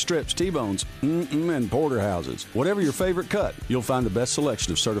 fillets, strips, T-bones, and porterhouses. Whatever your favorite cut, you'll find the best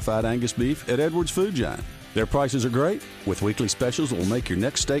selection of certified Angus beef at Edwards Food Giant. Their prices are great, with weekly specials that will make your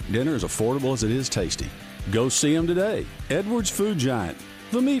next steak dinner as affordable as it is tasty. Go see them today. Edwards Food Giant,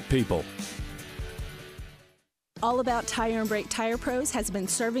 the meat people. All About Tire and Brake Tire Pros has been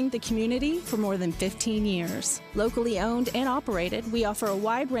serving the community for more than 15 years. Locally owned and operated, we offer a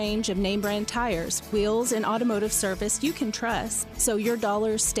wide range of name brand tires, wheels, and automotive service you can trust, so your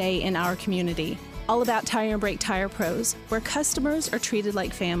dollars stay in our community. All About Tire and Brake Tire Pros, where customers are treated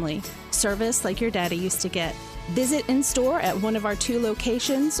like family, service like your daddy used to get. Visit in store at one of our 2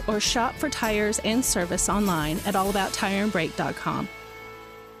 locations or shop for tires and service online at allabouttireandbrake.com.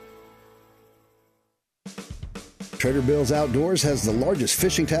 Trader Bill's Outdoors has the largest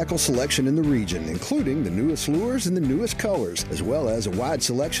fishing tackle selection in the region, including the newest lures and the newest colors, as well as a wide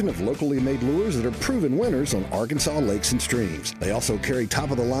selection of locally made lures that are proven winners on Arkansas lakes and streams. They also carry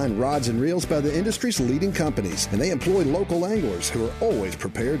top-of-the-line rods and reels by the industry's leading companies, and they employ local anglers who are always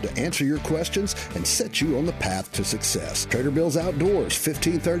prepared to answer your questions and set you on the path to success. Trader Bill's Outdoors,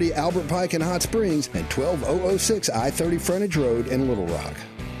 1530 Albert Pike in Hot Springs and 12006 I-30 Frontage Road in Little Rock.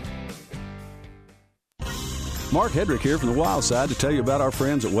 Mark Hedrick here from the Wild Side to tell you about our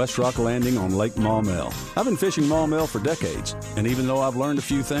friends at West Rock Landing on Lake Maumelle. I've been fishing Maumelle for decades, and even though I've learned a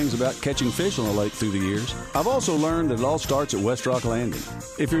few things about catching fish on the lake through the years, I've also learned that it all starts at West Rock Landing.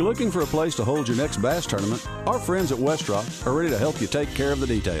 If you're looking for a place to hold your next bass tournament, our friends at West Rock are ready to help you take care of the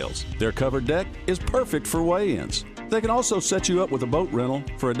details. Their covered deck is perfect for weigh-ins. They can also set you up with a boat rental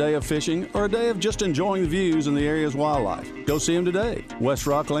for a day of fishing or a day of just enjoying the views and the area's wildlife. Go see them today. West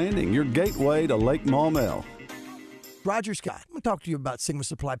Rock Landing, your gateway to Lake Maumelle. Roger Scott. I'm going to talk to you about Sigma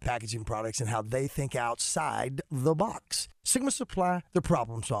Supply Packaging Products and how they think outside the box. Sigma Supply, they're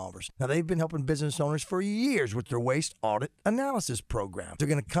problem solvers. Now, they've been helping business owners for years with their waste audit analysis program. They're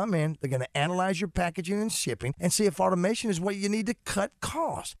going to come in, they're going to analyze your packaging and shipping and see if automation is what you need to cut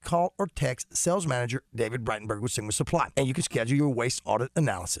costs. Call or text sales manager David Breitenberg with Sigma Supply, and you can schedule your waste audit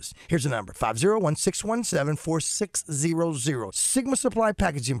analysis. Here's the number, 501-617-4600. Sigma Supply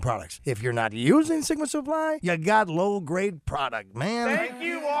Packaging Products. If you're not using Sigma Supply, you got low-grade product, man. Thank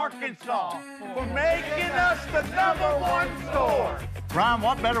you, Arkansas, for making us the #1 store. Ron,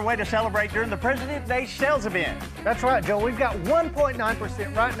 what better way to celebrate during the President's Day sales event? That's right, Joe. We've got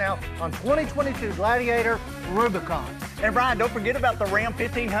 1.9% right now on 2022 Gladiator Rubicon. And Brian, don't forget about the Ram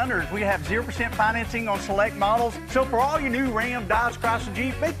 1500s. We have 0% financing on select models. So for all your new Ram, Dodge, Chrysler,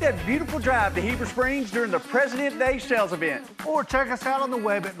 Jeep, make that beautiful drive to Heber Springs during the President Day sales event. Or check us out on the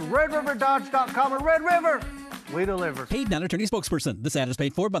web at redriverdodge.com or Red River. We deliver. Paid non-attorney spokesperson. This ad is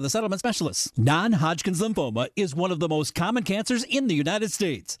paid for by the settlement specialists. Non-Hodgkin's lymphoma is one of the most common cancers in the United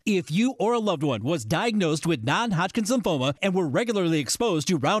States. If you or a loved one was diagnosed with non-Hodgkin's lymphoma and were regularly exposed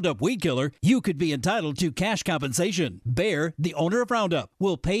to Roundup weed killer, you could be entitled to cash compensation. Bayer, the owner of Roundup,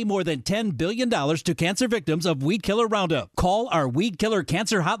 will pay more than $10 billion to cancer victims of weed killer Roundup. Call our weed killer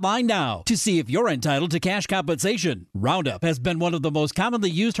cancer hotline now to see if you're entitled to cash compensation. Roundup has been one of the most commonly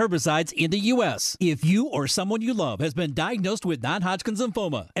used herbicides in the U.S. If you or someone you love has been diagnosed with non-Hodgkin's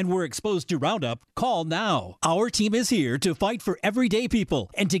lymphoma and were exposed to Roundup, call now. Our team is here to fight for everyday people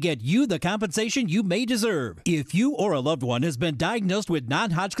and to get you the compensation you may deserve. If you or a loved one has been diagnosed with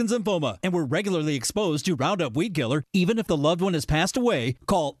non-Hodgkin's lymphoma and were regularly exposed to Roundup weed killer, even if the loved one has passed away,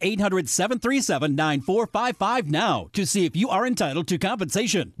 call 800-737-9455 now to see if you are entitled to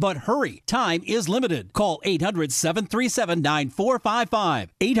compensation. But hurry, time is limited. Call 800-737-9455.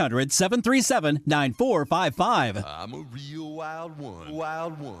 800-737-9455. I'm a real wild one.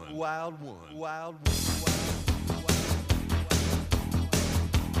 Wild one. Wild one. Wild one.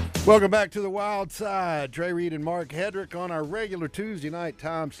 Welcome back to the Wild Side. Trey Reid and Mark Hedrick on our regular Tuesday night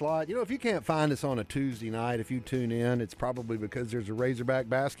time slot. You know, if you can't find us on a Tuesday night, if you tune in, it's probably because there's a Razorback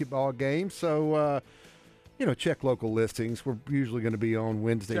basketball game. So, check local listings. We're usually going to be on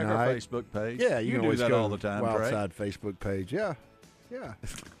Wednesday night. Check our Facebook page. Yeah, you can always do that go all the time, Wild right? Side Facebook page. Yeah.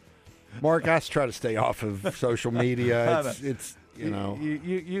 Mark, I try to stay off of social media. It's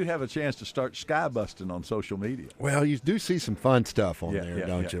You have a chance to start sky busting on social media. Well, you do see some fun stuff on there,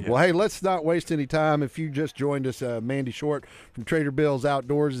 don't you? Yeah. Well, hey, let's not waste any time. If you just joined us, Mandy Short from Trader Bill's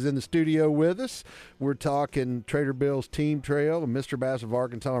Outdoors is in the studio with us. We're talking Trader Bill's Team Trail and Mr. Bass of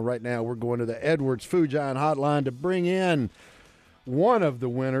Arkansas. Right now, we're going to the Edwards Food Giant Hotline to bring in one of the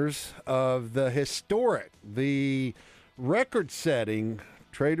winners of the record-setting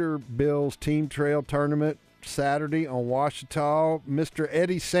Trader Bill's Team Trail Tournament Saturday on Ouachita, Mr.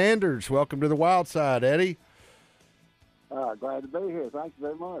 Eddie Sanders. Welcome to the Wild Side, Eddie. Glad to be here. Thank you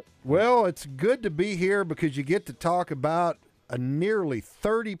very much. Well, it's good to be here because you get to talk about a nearly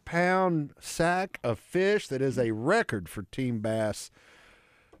 30-pound sack of fish that is a record for team bass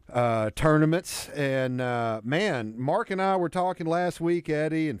tournaments. And, man, Mark and I were talking last week,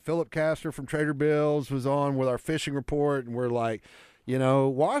 Eddie, and Philip Castor from Trader Bill's was on with our fishing report, and we're like,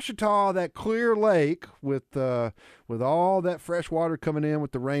 Ouachita, that clear lake with all that fresh water coming in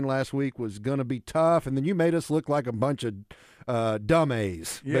with the rain last week was going to be tough. And then you made us look like a bunch of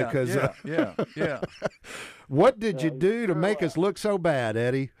dummies. Yeah. What did you do to make us look so bad,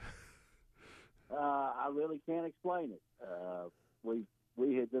 Eddie? I really can't explain it.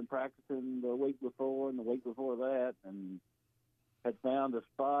 We had been practicing the week before and the week before that, and had found a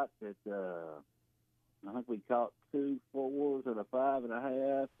spot that I think we caught 2 4s and a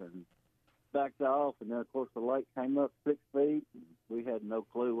 5.5, and backed off. And then, of course, the lake came up 6 feet. And we had no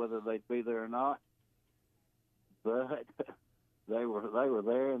clue whether they'd be there or not, but they were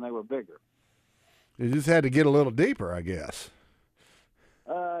there, and they were bigger. You just had to get a little deeper, I guess.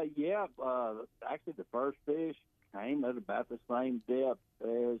 Actually, the first fish came at about the same depth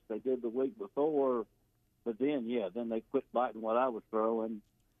as they did the week before, but then they quit biting what I was throwing.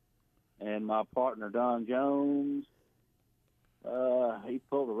 And my partner, Don Jones, he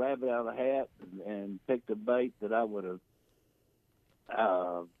pulled a rabbit out of the hat and picked a bait that I would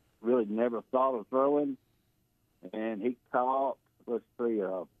have really never thought of throwing. And he caught,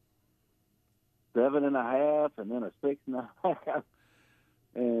 7.5 and then a 6.5.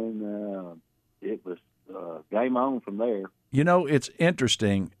 And it was game on from there. It's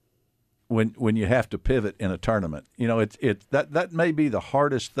interesting when you have to pivot in a tournament. That may be the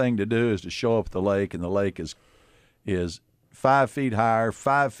hardest thing to do, is to show up at the lake, and the lake is 5 feet higher,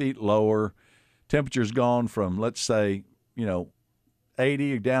 5 feet lower. Temperature's gone from, let's say,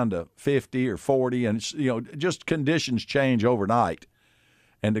 80 down to 50 or 40, and just conditions change overnight.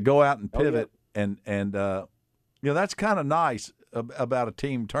 And to go out and pivot, and that's kind of nice about a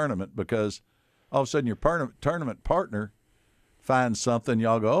team tournament, because all of a sudden your tournament partner finds something,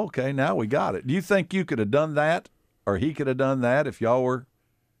 y'all go, okay, now we got it. Do you think you could have done that, or he could have done that, if y'all were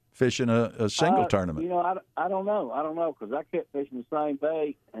fishing a single tournament? I don't know, because I kept fishing the same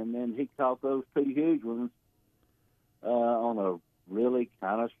bait, and then he caught those 2 huge ones on a really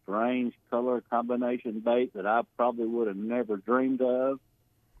kind of strange color combination bait that I probably would have never dreamed of.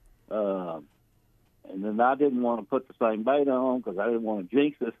 And then I didn't want to put the same bait on because I didn't want to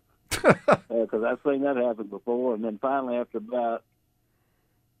jinx it. because I've seen that happen before. And then finally, after about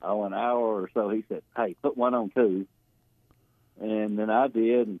an hour or so, he said, "Hey, put one on two." And then I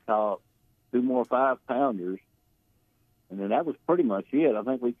did and caught 2 more 5-pounders. And then that was pretty much it. I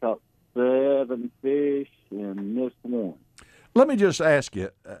think we caught 7 fish and missed one. Let me just ask you,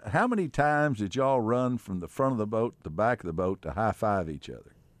 how many times did y'all run from the front of the boat to the back of the boat to high-five each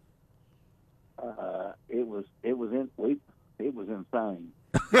other? It was insane.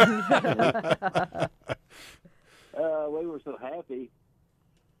 We were so happy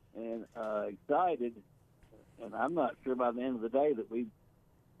and excited, and I'm not sure by the end of the day that we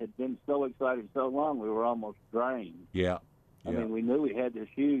had been so excited so long we were almost drained. Yeah. I mean, we knew we had this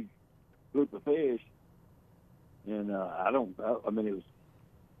huge group of fish, and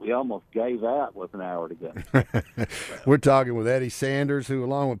we almost gave out with an hour to go. We're talking with Eddie Sanders, who,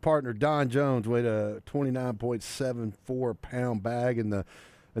 along with partner Don Jones, weighed a 29.74-pound bag in the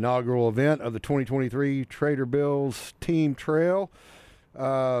inaugural event of the 2023 Trader Bill's Team Trail.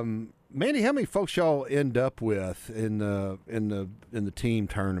 Mandy, how many folks y'all end up with in the team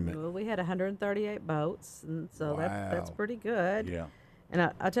tournament? Well, we had 138 boats, and so that's pretty good. Yeah.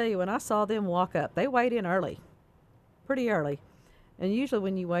 And I tell you, when I saw them walk up, they weighed in early, pretty early. And usually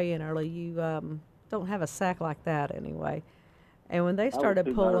when you weigh in early, you don't have a sack like that anyway. And when they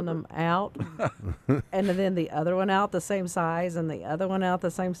started pulling them out, and then the other one out the same size and the other one out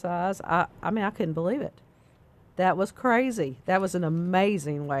the same size, I couldn't believe it. That was crazy. That was an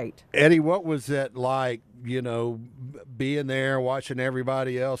amazing weight. Eddie, what was that like, being there, watching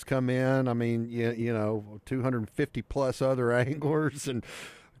everybody else come in? I mean, 250-plus other anglers and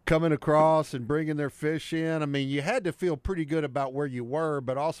coming across and bringing their fish in. I mean, you had to feel pretty good about where you were,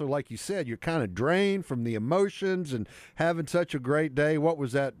 but also, like you said, you're kind of drained from the emotions and having such a great day. What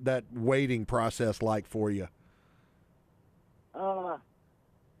was that waiting process like for you?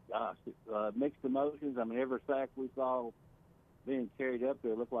 Mixed emotions. I mean, every sack we saw being carried up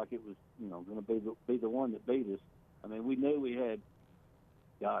there looked like it was, going to be the one that beat us. I mean, we knew we had,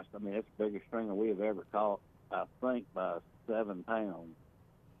 that's the biggest stringer we have ever caught, I think, by 7 pounds.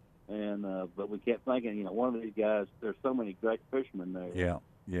 And but we kept thinking, one of these guys, there's so many great fishermen there.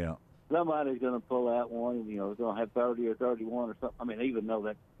 Yeah. Somebody's going to pull out one, and, it's going to have 30 or 31 or something. I mean, even though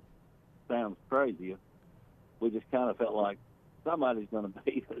that sounds crazy, we just kind of felt like somebody's going to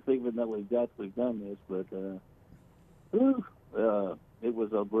beat us, even though we've done this. But it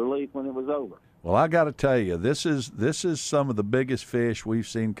was a relief when it was over. Well, I got to tell you, this is some of the biggest fish we've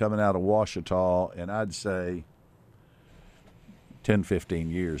seen coming out of Ouachita, and I'd say 10,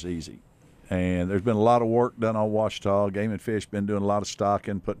 15 years easy. And there's been a lot of work done on Ouachita. Game and Fish been doing a lot of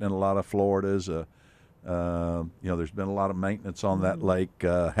stocking, putting in a lot of Floridas. There's been a lot of maintenance on that lake,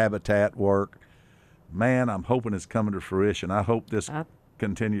 habitat work. Man, I'm hoping it's coming to fruition. I hope this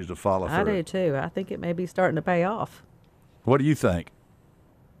continues to follow through. I do, too. I think it may be starting to pay off. What do you think?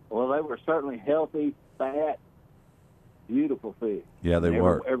 Well, they were certainly healthy, fat, beautiful fish. Yeah, they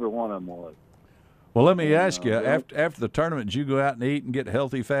were. Every one of them was. Well, let me ask you, after the tournament, did you go out and eat and get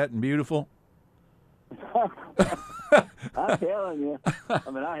healthy, fat, and beautiful? I'm telling you. I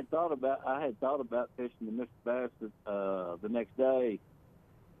mean, I had thought about fishing the Mr. Bass the next day,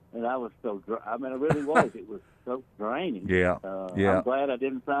 and I was so dry. I mean, it really was. It was so draining. Yeah. I'm glad I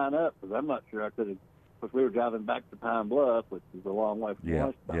didn't sign up because I'm not sure I could have. Because we were driving back to Pine Bluff, which is a long way from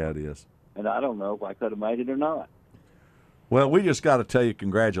Ouachita. Yeah, it is. And I don't know if I could have made it or not. Well, we just got to tell you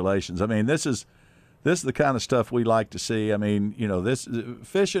congratulations. I mean, this is the kind of stuff we like to see. I mean, this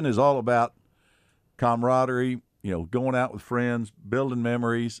fishing is all about camaraderie, going out with friends, building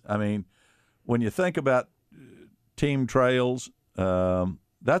memories. I mean, when you think about team trails,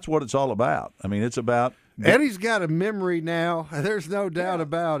 that's what it's all about. I mean, it's about Eddie's got a memory now. There's no doubt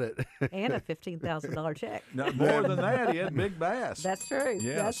about it. And a $15,000 check. No, more than that, he had big bass. That's true.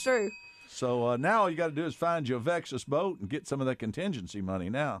 Yes. That's true. So now all you got to do is find you a Vexus boat and get some of that contingency money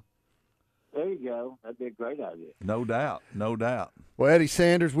now. There you go. That'd be a great idea. No doubt. Well, Eddie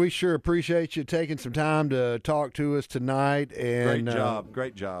Sanders, we sure appreciate you taking some time to talk to us tonight. And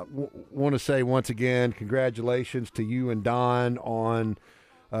Great job. Want to say once again, congratulations to you and Don on,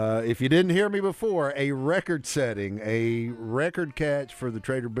 if you didn't hear me before, a record catch for the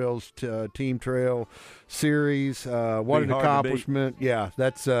Trader Bill's Team Trail Series. What an accomplishment. Yeah,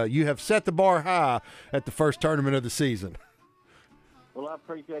 that's you have set the bar high at the first tournament of the season. Well, I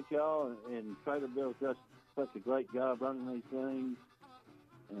appreciate y'all, and Trader Bill's does such a great job running these things,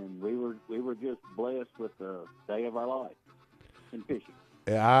 and we were just blessed with the day of our life in fishing.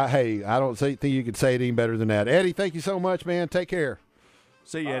 Yeah, I don't think you could say it any better than that. Eddie, thank you so much, man. Take care.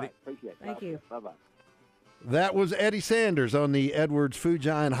 See you, Eddie. Appreciate it. Thank you. Bye-bye. That was Eddie Sanders on the Edwards Food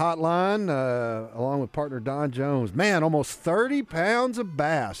Giant hotline, along with partner Don Jones. Man, almost 30 pounds of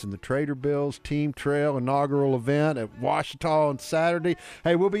bass in the Trader Bill's Team Trail inaugural event at Ouachita on Saturday.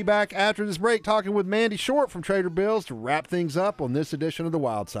 Hey, we'll be back after this break talking with Mandy Short from Trader Bill's to wrap things up on this edition of The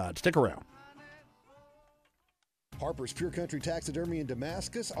Wild Side. Stick around. Harper's Pure Country Taxidermy in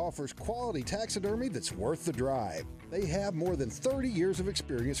Damascus offers quality taxidermy that's worth the drive. They have more than 30 years of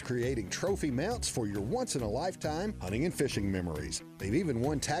experience creating trophy mounts for your once-in-a-lifetime hunting and fishing memories. They've even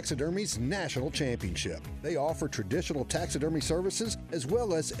won taxidermy's national championship. They offer traditional taxidermy services as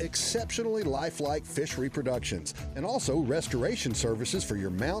well as exceptionally lifelike fish reproductions and also restoration services for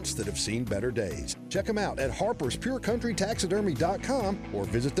your mounts that have seen better days. Check them out at harpersppurecountrytaxidermy.com or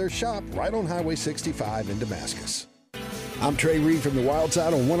visit their shop right on Highway 65 in Damascus. I'm Trey Reid from the Wild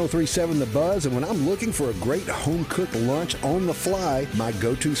Side on 103.7 The Buzz, and when I'm looking for a great home-cooked lunch on the fly, my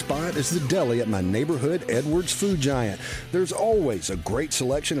go-to spot is the deli at my neighborhood Edwards Food Giant. There's always a great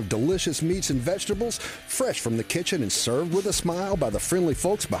selection of delicious meats and vegetables, fresh from the kitchen and served with a smile by the friendly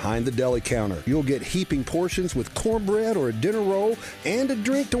folks behind the deli counter. You'll get heaping portions with cornbread or a dinner roll and a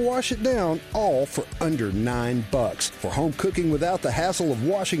drink to wash it down, all for under $9. For home cooking without the hassle of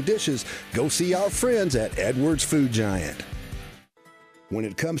washing dishes, go see our friends at Edwards Food Giant. When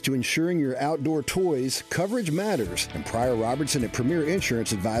it comes to insuring your outdoor toys, coverage matters, and Pryor Robertson at Premier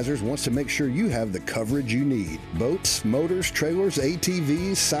Insurance Advisors wants to make sure you have the coverage you need. Boats, motors, trailers,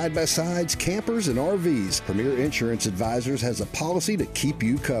 ATVs, side-by-sides, campers, and RVs. Premier Insurance Advisors has a policy to keep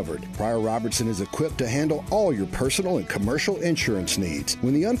you covered. Pryor Robertson is equipped to handle all your personal and commercial insurance needs.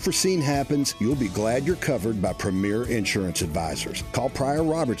 When the unforeseen happens, you'll be glad you're covered by Premier Insurance Advisors. Call Pryor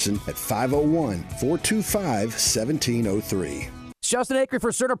Robertson at 501-425-1703. Justin Acri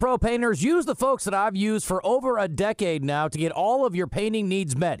for CertaPro Painters. Use the folks that I've used for over a decade now to get all of your painting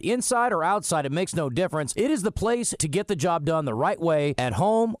needs met. Inside or outside, it makes no difference. It is the place to get the job done the right way. At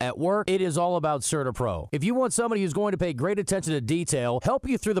home, at work, it is all about CertaPro. If you want somebody who's going to pay great attention to detail, help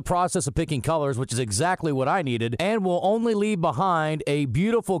you through the process of picking colors, which is exactly what I needed, and will only leave behind a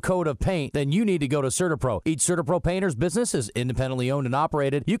beautiful coat of paint, then you need to go to CertaPro. Each CertaPro Painters business is independently owned and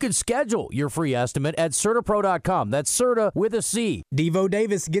operated. You can schedule your free estimate at CertaPro.com. That's Certa with a C. Devo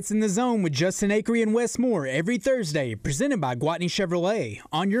Davis gets in the zone with Justin Acri and Wes Moore every Thursday, presented by Gwatney Chevrolet,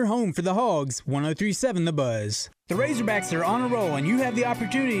 on your home for the Hogs, 103.7 The Buzz. The Razorbacks are on a roll, and you have the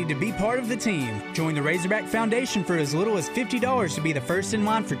opportunity to be part of the team. Join the Razorback Foundation for as little as $50 to be the first in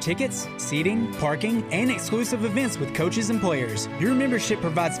line for tickets, seating, parking, and exclusive events with coaches and players. Your membership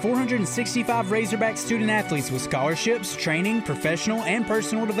provides 465 Razorback student-athletes with scholarships, training, professional, and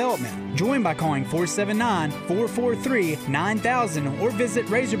personal development. Join by calling 479-443-9000 or visit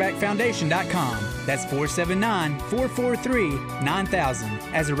RazorbackFoundation.com. That's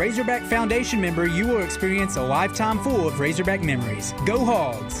 479-443-9000. As a Razorback Foundation member, you will experience a lifetime full of Razorback memories. Go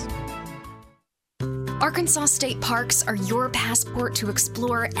Hogs! Arkansas State Parks are your passport to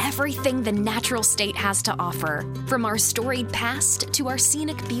explore everything the natural state has to offer, from our storied past to our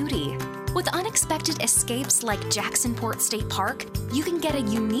scenic beauty. With unexpected escapes like Jacksonport State Park, you can get a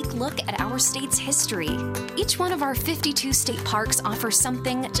unique look at our state's history. Each one of our 52 state parks offers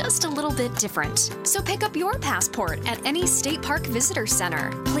something just a little bit different. So pick up your passport at any state park visitor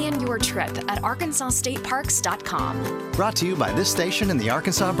center. Plan your trip at arkansasstateparks.com. Brought to you by this station and the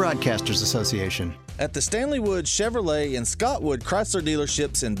Arkansas Broadcasters Association. At the Stanley Wood Chevrolet and Scott Wood Chrysler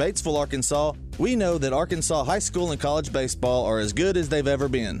dealerships in Batesville, Arkansas, we know that Arkansas high school and college baseball are as good as they've ever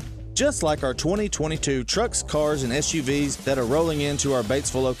been. Just like our 2022 trucks, cars, and SUVs that are rolling into our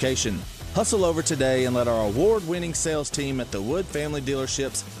Batesville location. Hustle over today and let our award-winning sales team at the Wood family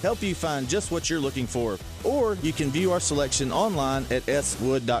dealerships help you find just what you're looking for. Or you can view our selection online at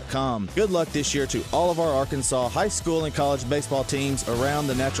swood.com. Good luck this year to all of our Arkansas high school and college baseball teams around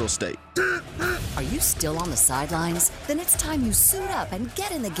the natural state. Are you still on the sidelines? Then it's time you suit up and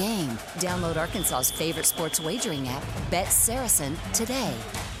get in the game. Download Arkansas's favorite sports wagering app, Bet Saracen, today.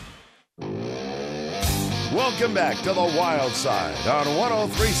 Welcome back to the Wild Side on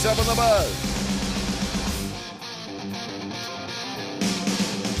 103.7 The Buzz.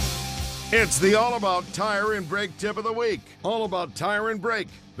 It's the All About Tire and Brake tip of the week. All About Tire and Brake,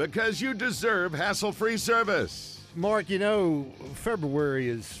 because you deserve hassle-free service. Mark, you know, February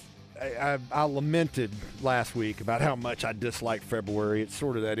is... I lamented last week about how much I dislike February. It's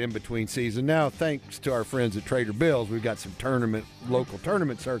sort of that in-between season. Now, thanks to our friends at Trader Bill's, we've got some local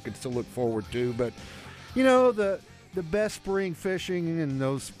tournament circuits to look forward to. But, you know, the best spring fishing and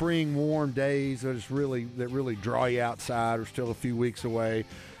those spring warm days that really draw you outside are still a few weeks away.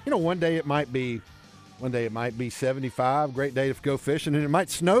 You know, one day it might be One day it might be 75, great day to go fishing, and it might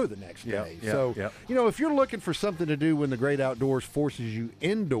snow the next day. If you're looking for something to do when the great outdoors forces you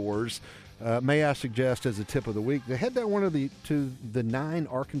indoors, may I suggest as a tip of the week, to head down to the 9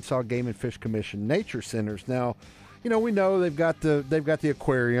 Arkansas Game and Fish Commission nature centers. Now, we know they've got the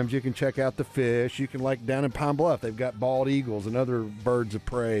aquariums. You can check out the fish. You can, like down in Pine Bluff, they've got bald eagles and other birds of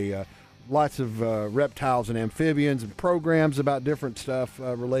prey. Lots of reptiles and amphibians and programs about different stuff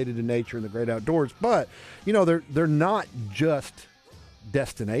related to nature and the great outdoors. But they're not just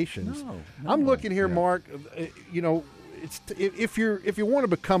destinations. No, I'm looking here, Mark. If you want to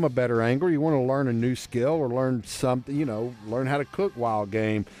become a better angler, you want to learn a new skill or learn something, learn how to cook wild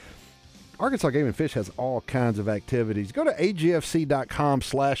game. Arkansas Game and Fish has all kinds of activities. Go to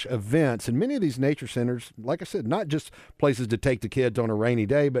agfc.com/events, and many of these nature centers, like I said, not just places to take the kids on a rainy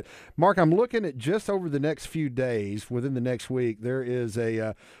day, but Mark, I'm looking at just over the next few days, within the next week, there is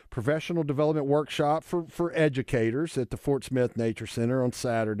a professional development workshop for educators at the Fort Smith Nature Center on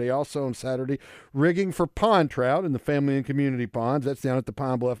Saturday. Also on Saturday, rigging for pond trout in the family and community ponds. That's down at the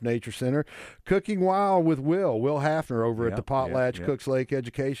Pine Bluff Nature Center. Cooking Wild with Will Hafner over at the Potlatch Cooks Lake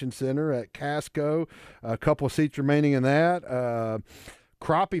Education Center at Casco. A couple of seats remaining in that.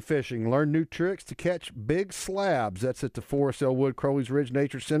 Crappie fishing, learn new tricks to catch big slabs. That's at the Forest Elwood Crowley's Ridge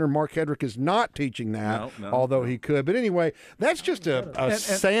Nature Center. Mark Hedrick is not teaching that, although he could. But anyway, that's just a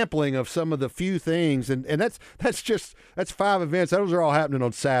sampling of some of the few things, and that's 5 events. Those are all happening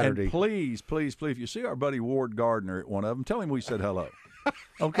on Saturday. And please, if you see our buddy Ward Gardner at one of them, tell him we said hello.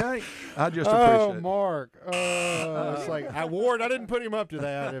 Okay, I just appreciate it. Mark, it's like Ward. I didn't put him up to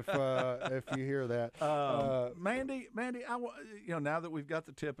that. If you hear that, Mandy, now that we've got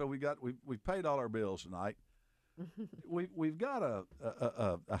the tip and we've paid all our bills tonight, we've got a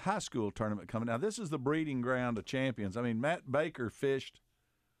high school tournament coming. Now this is the breeding ground of champions. I mean, Matt Baker fished,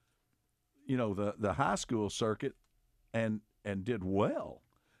 the high school circuit, and did well.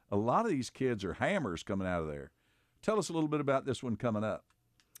 A lot of these kids are hammers coming out of there. Tell us a little bit about this one coming up.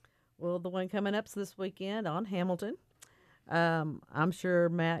 Well, the one coming up's this weekend on Hamilton. I'm sure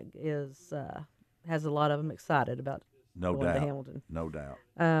Matt has a lot of them excited about going to Hamilton. No doubt.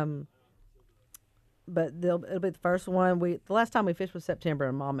 But it'll be the first one. The last time we fished was September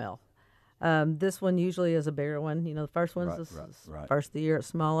in Maumelle. This one usually is a bigger one. The first one's first of the year, it's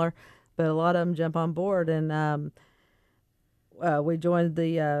smaller, but a lot of them jump on board. And we joined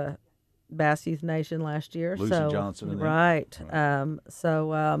the Bass Youth Nation last year. Lucy Johnson. Right.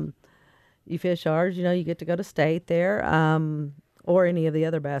 You fish ours, you get to go to state there, or any of the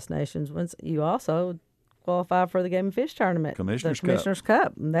other Bass Nations ones. You also qualify for the Game and Fish Tournament. Commissioner's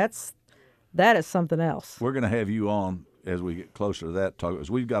Cup. And that is something else. We're going to have you on as we get closer to that talk.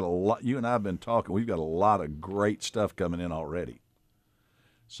 We've got a lot. You and I have been talking. We've got a lot of great stuff coming in already.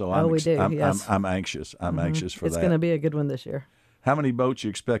 So I'm anxious. I'm anxious for that. It's going to be a good one this year. How many boats you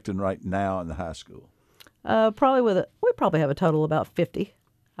expecting right now in the high school? We probably have a total of about 50.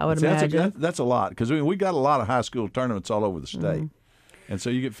 I would imagine. That's a lot, because we got a lot of high school tournaments all over the state, and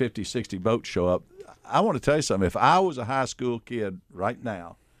so you get 50, 60 boats show up. I want to tell you something. If I was a high school kid right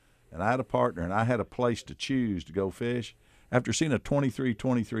now, and I had a partner, and I had a place to choose to go fish, after seeing a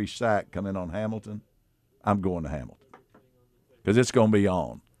 23-23 sack come in on Hamilton, I'm going to Hamilton because it's going to be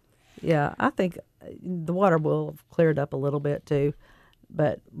on. Yeah, I think the water will have cleared up a little bit too,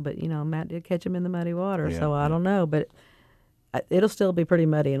 but Matt did catch him in the muddy water, so I don't know, but it'll still be pretty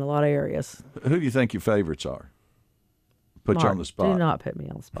muddy in a lot of areas. Who do you think your favorites are? Put Mark, you on the spot. Do not put me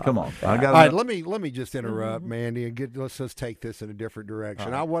on the spot. Come on, all right. Let me just interrupt, Mandy, and let's take this in a different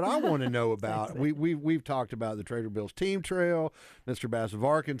direction. What I want to know about we've talked about the Trader Bill's Team Trail, Mr. Bass of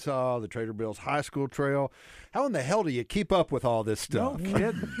Arkansas, the Trader Bill's High School Trail. How in the hell do you keep up with all this stuff? No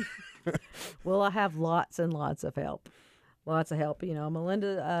kidding. Well, I have lots and lots of help.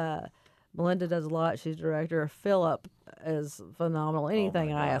 Melinda does a lot. She's director. Philip is phenomenal.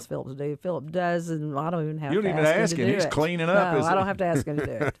 Anything I ask Philip to do, Philip does, and I don't even have to ask him to do it. You don't even ask him. He's cleaning up. No, I don't have to ask him to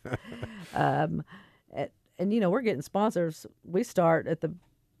do it. And we're getting sponsors. We start as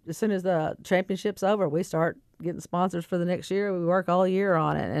soon as the championship's over, we start getting sponsors for the next year. We work all year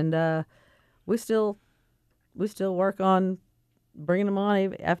on it, and we still work on bringing them on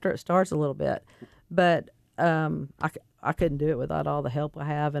even after it starts a little bit. But I couldn't do it without all the help I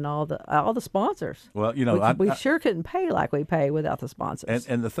have and all the sponsors. Well, we sure couldn't pay like we pay without the sponsors.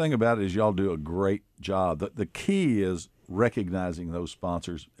 And the thing about it is, y'all do a great job. The key is recognizing those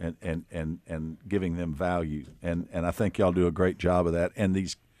sponsors and giving them value. And I think y'all do a great job of that. And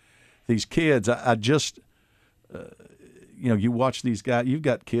these kids, I just you watch these guys. You've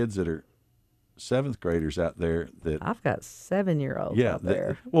got kids that are 7th graders out there that I've got 7-year-olds out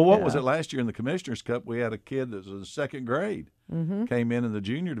there. Well, what was it last year in the Commissioner's Cup? We had a kid that was in the 2nd grade. Mm-hmm. Came in the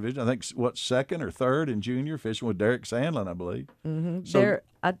junior division. I think, 2nd or 3rd in junior, fishing with Derek Sandlin, I believe. Mm-hmm. So,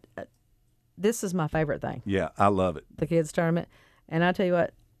 this is my favorite thing. Yeah, I love it. The kids' tournament. And I tell you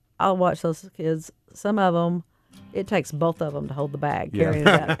what, I'll watch those kids. Some of them, it takes both of them to hold the bag, carrying it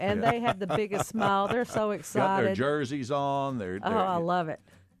out. And they have the biggest smile. They're so excited. Got their jerseys on. I love it.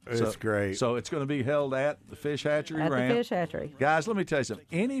 It's great. So it's going to be held at the Fish Hatchery At ramp. the Fish Hatchery. Guys, let me tell you something.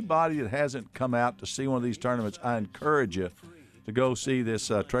 Anybody that hasn't come out to see one of these tournaments, I encourage you to go see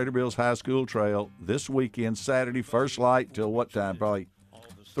this Trader Bill's High School Trail this weekend, Saturday, first light till what time? Probably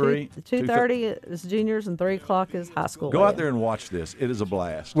 2:30 is juniors and 3 o'clock is high school. Go out there and watch this. It is a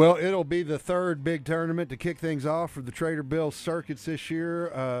blast. Well, it'll be the 3rd big tournament to kick things off for the Trader Bill's circuits this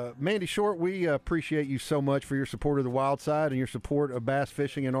year. Mandy Short, we appreciate you so much for your support of the Wild Side and your support of bass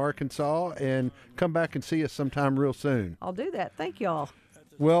fishing in Arkansas. And come back and see us sometime real soon. I'll do that. Thank you all.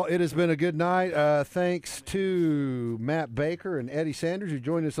 Well, it has been a good night. Thanks to Matt Baker and Eddie Sanders, who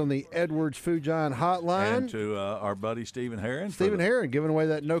joined us on the Edwards Food Giant Hotline. And to our buddy Stephen Herron. Stephen Herron giving away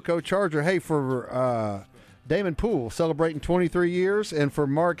that no-co Charger. Hey, for Damon Poole celebrating 23 years, and for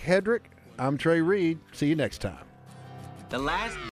Mark Hedrick, I'm Trey Reid. See you next time. The last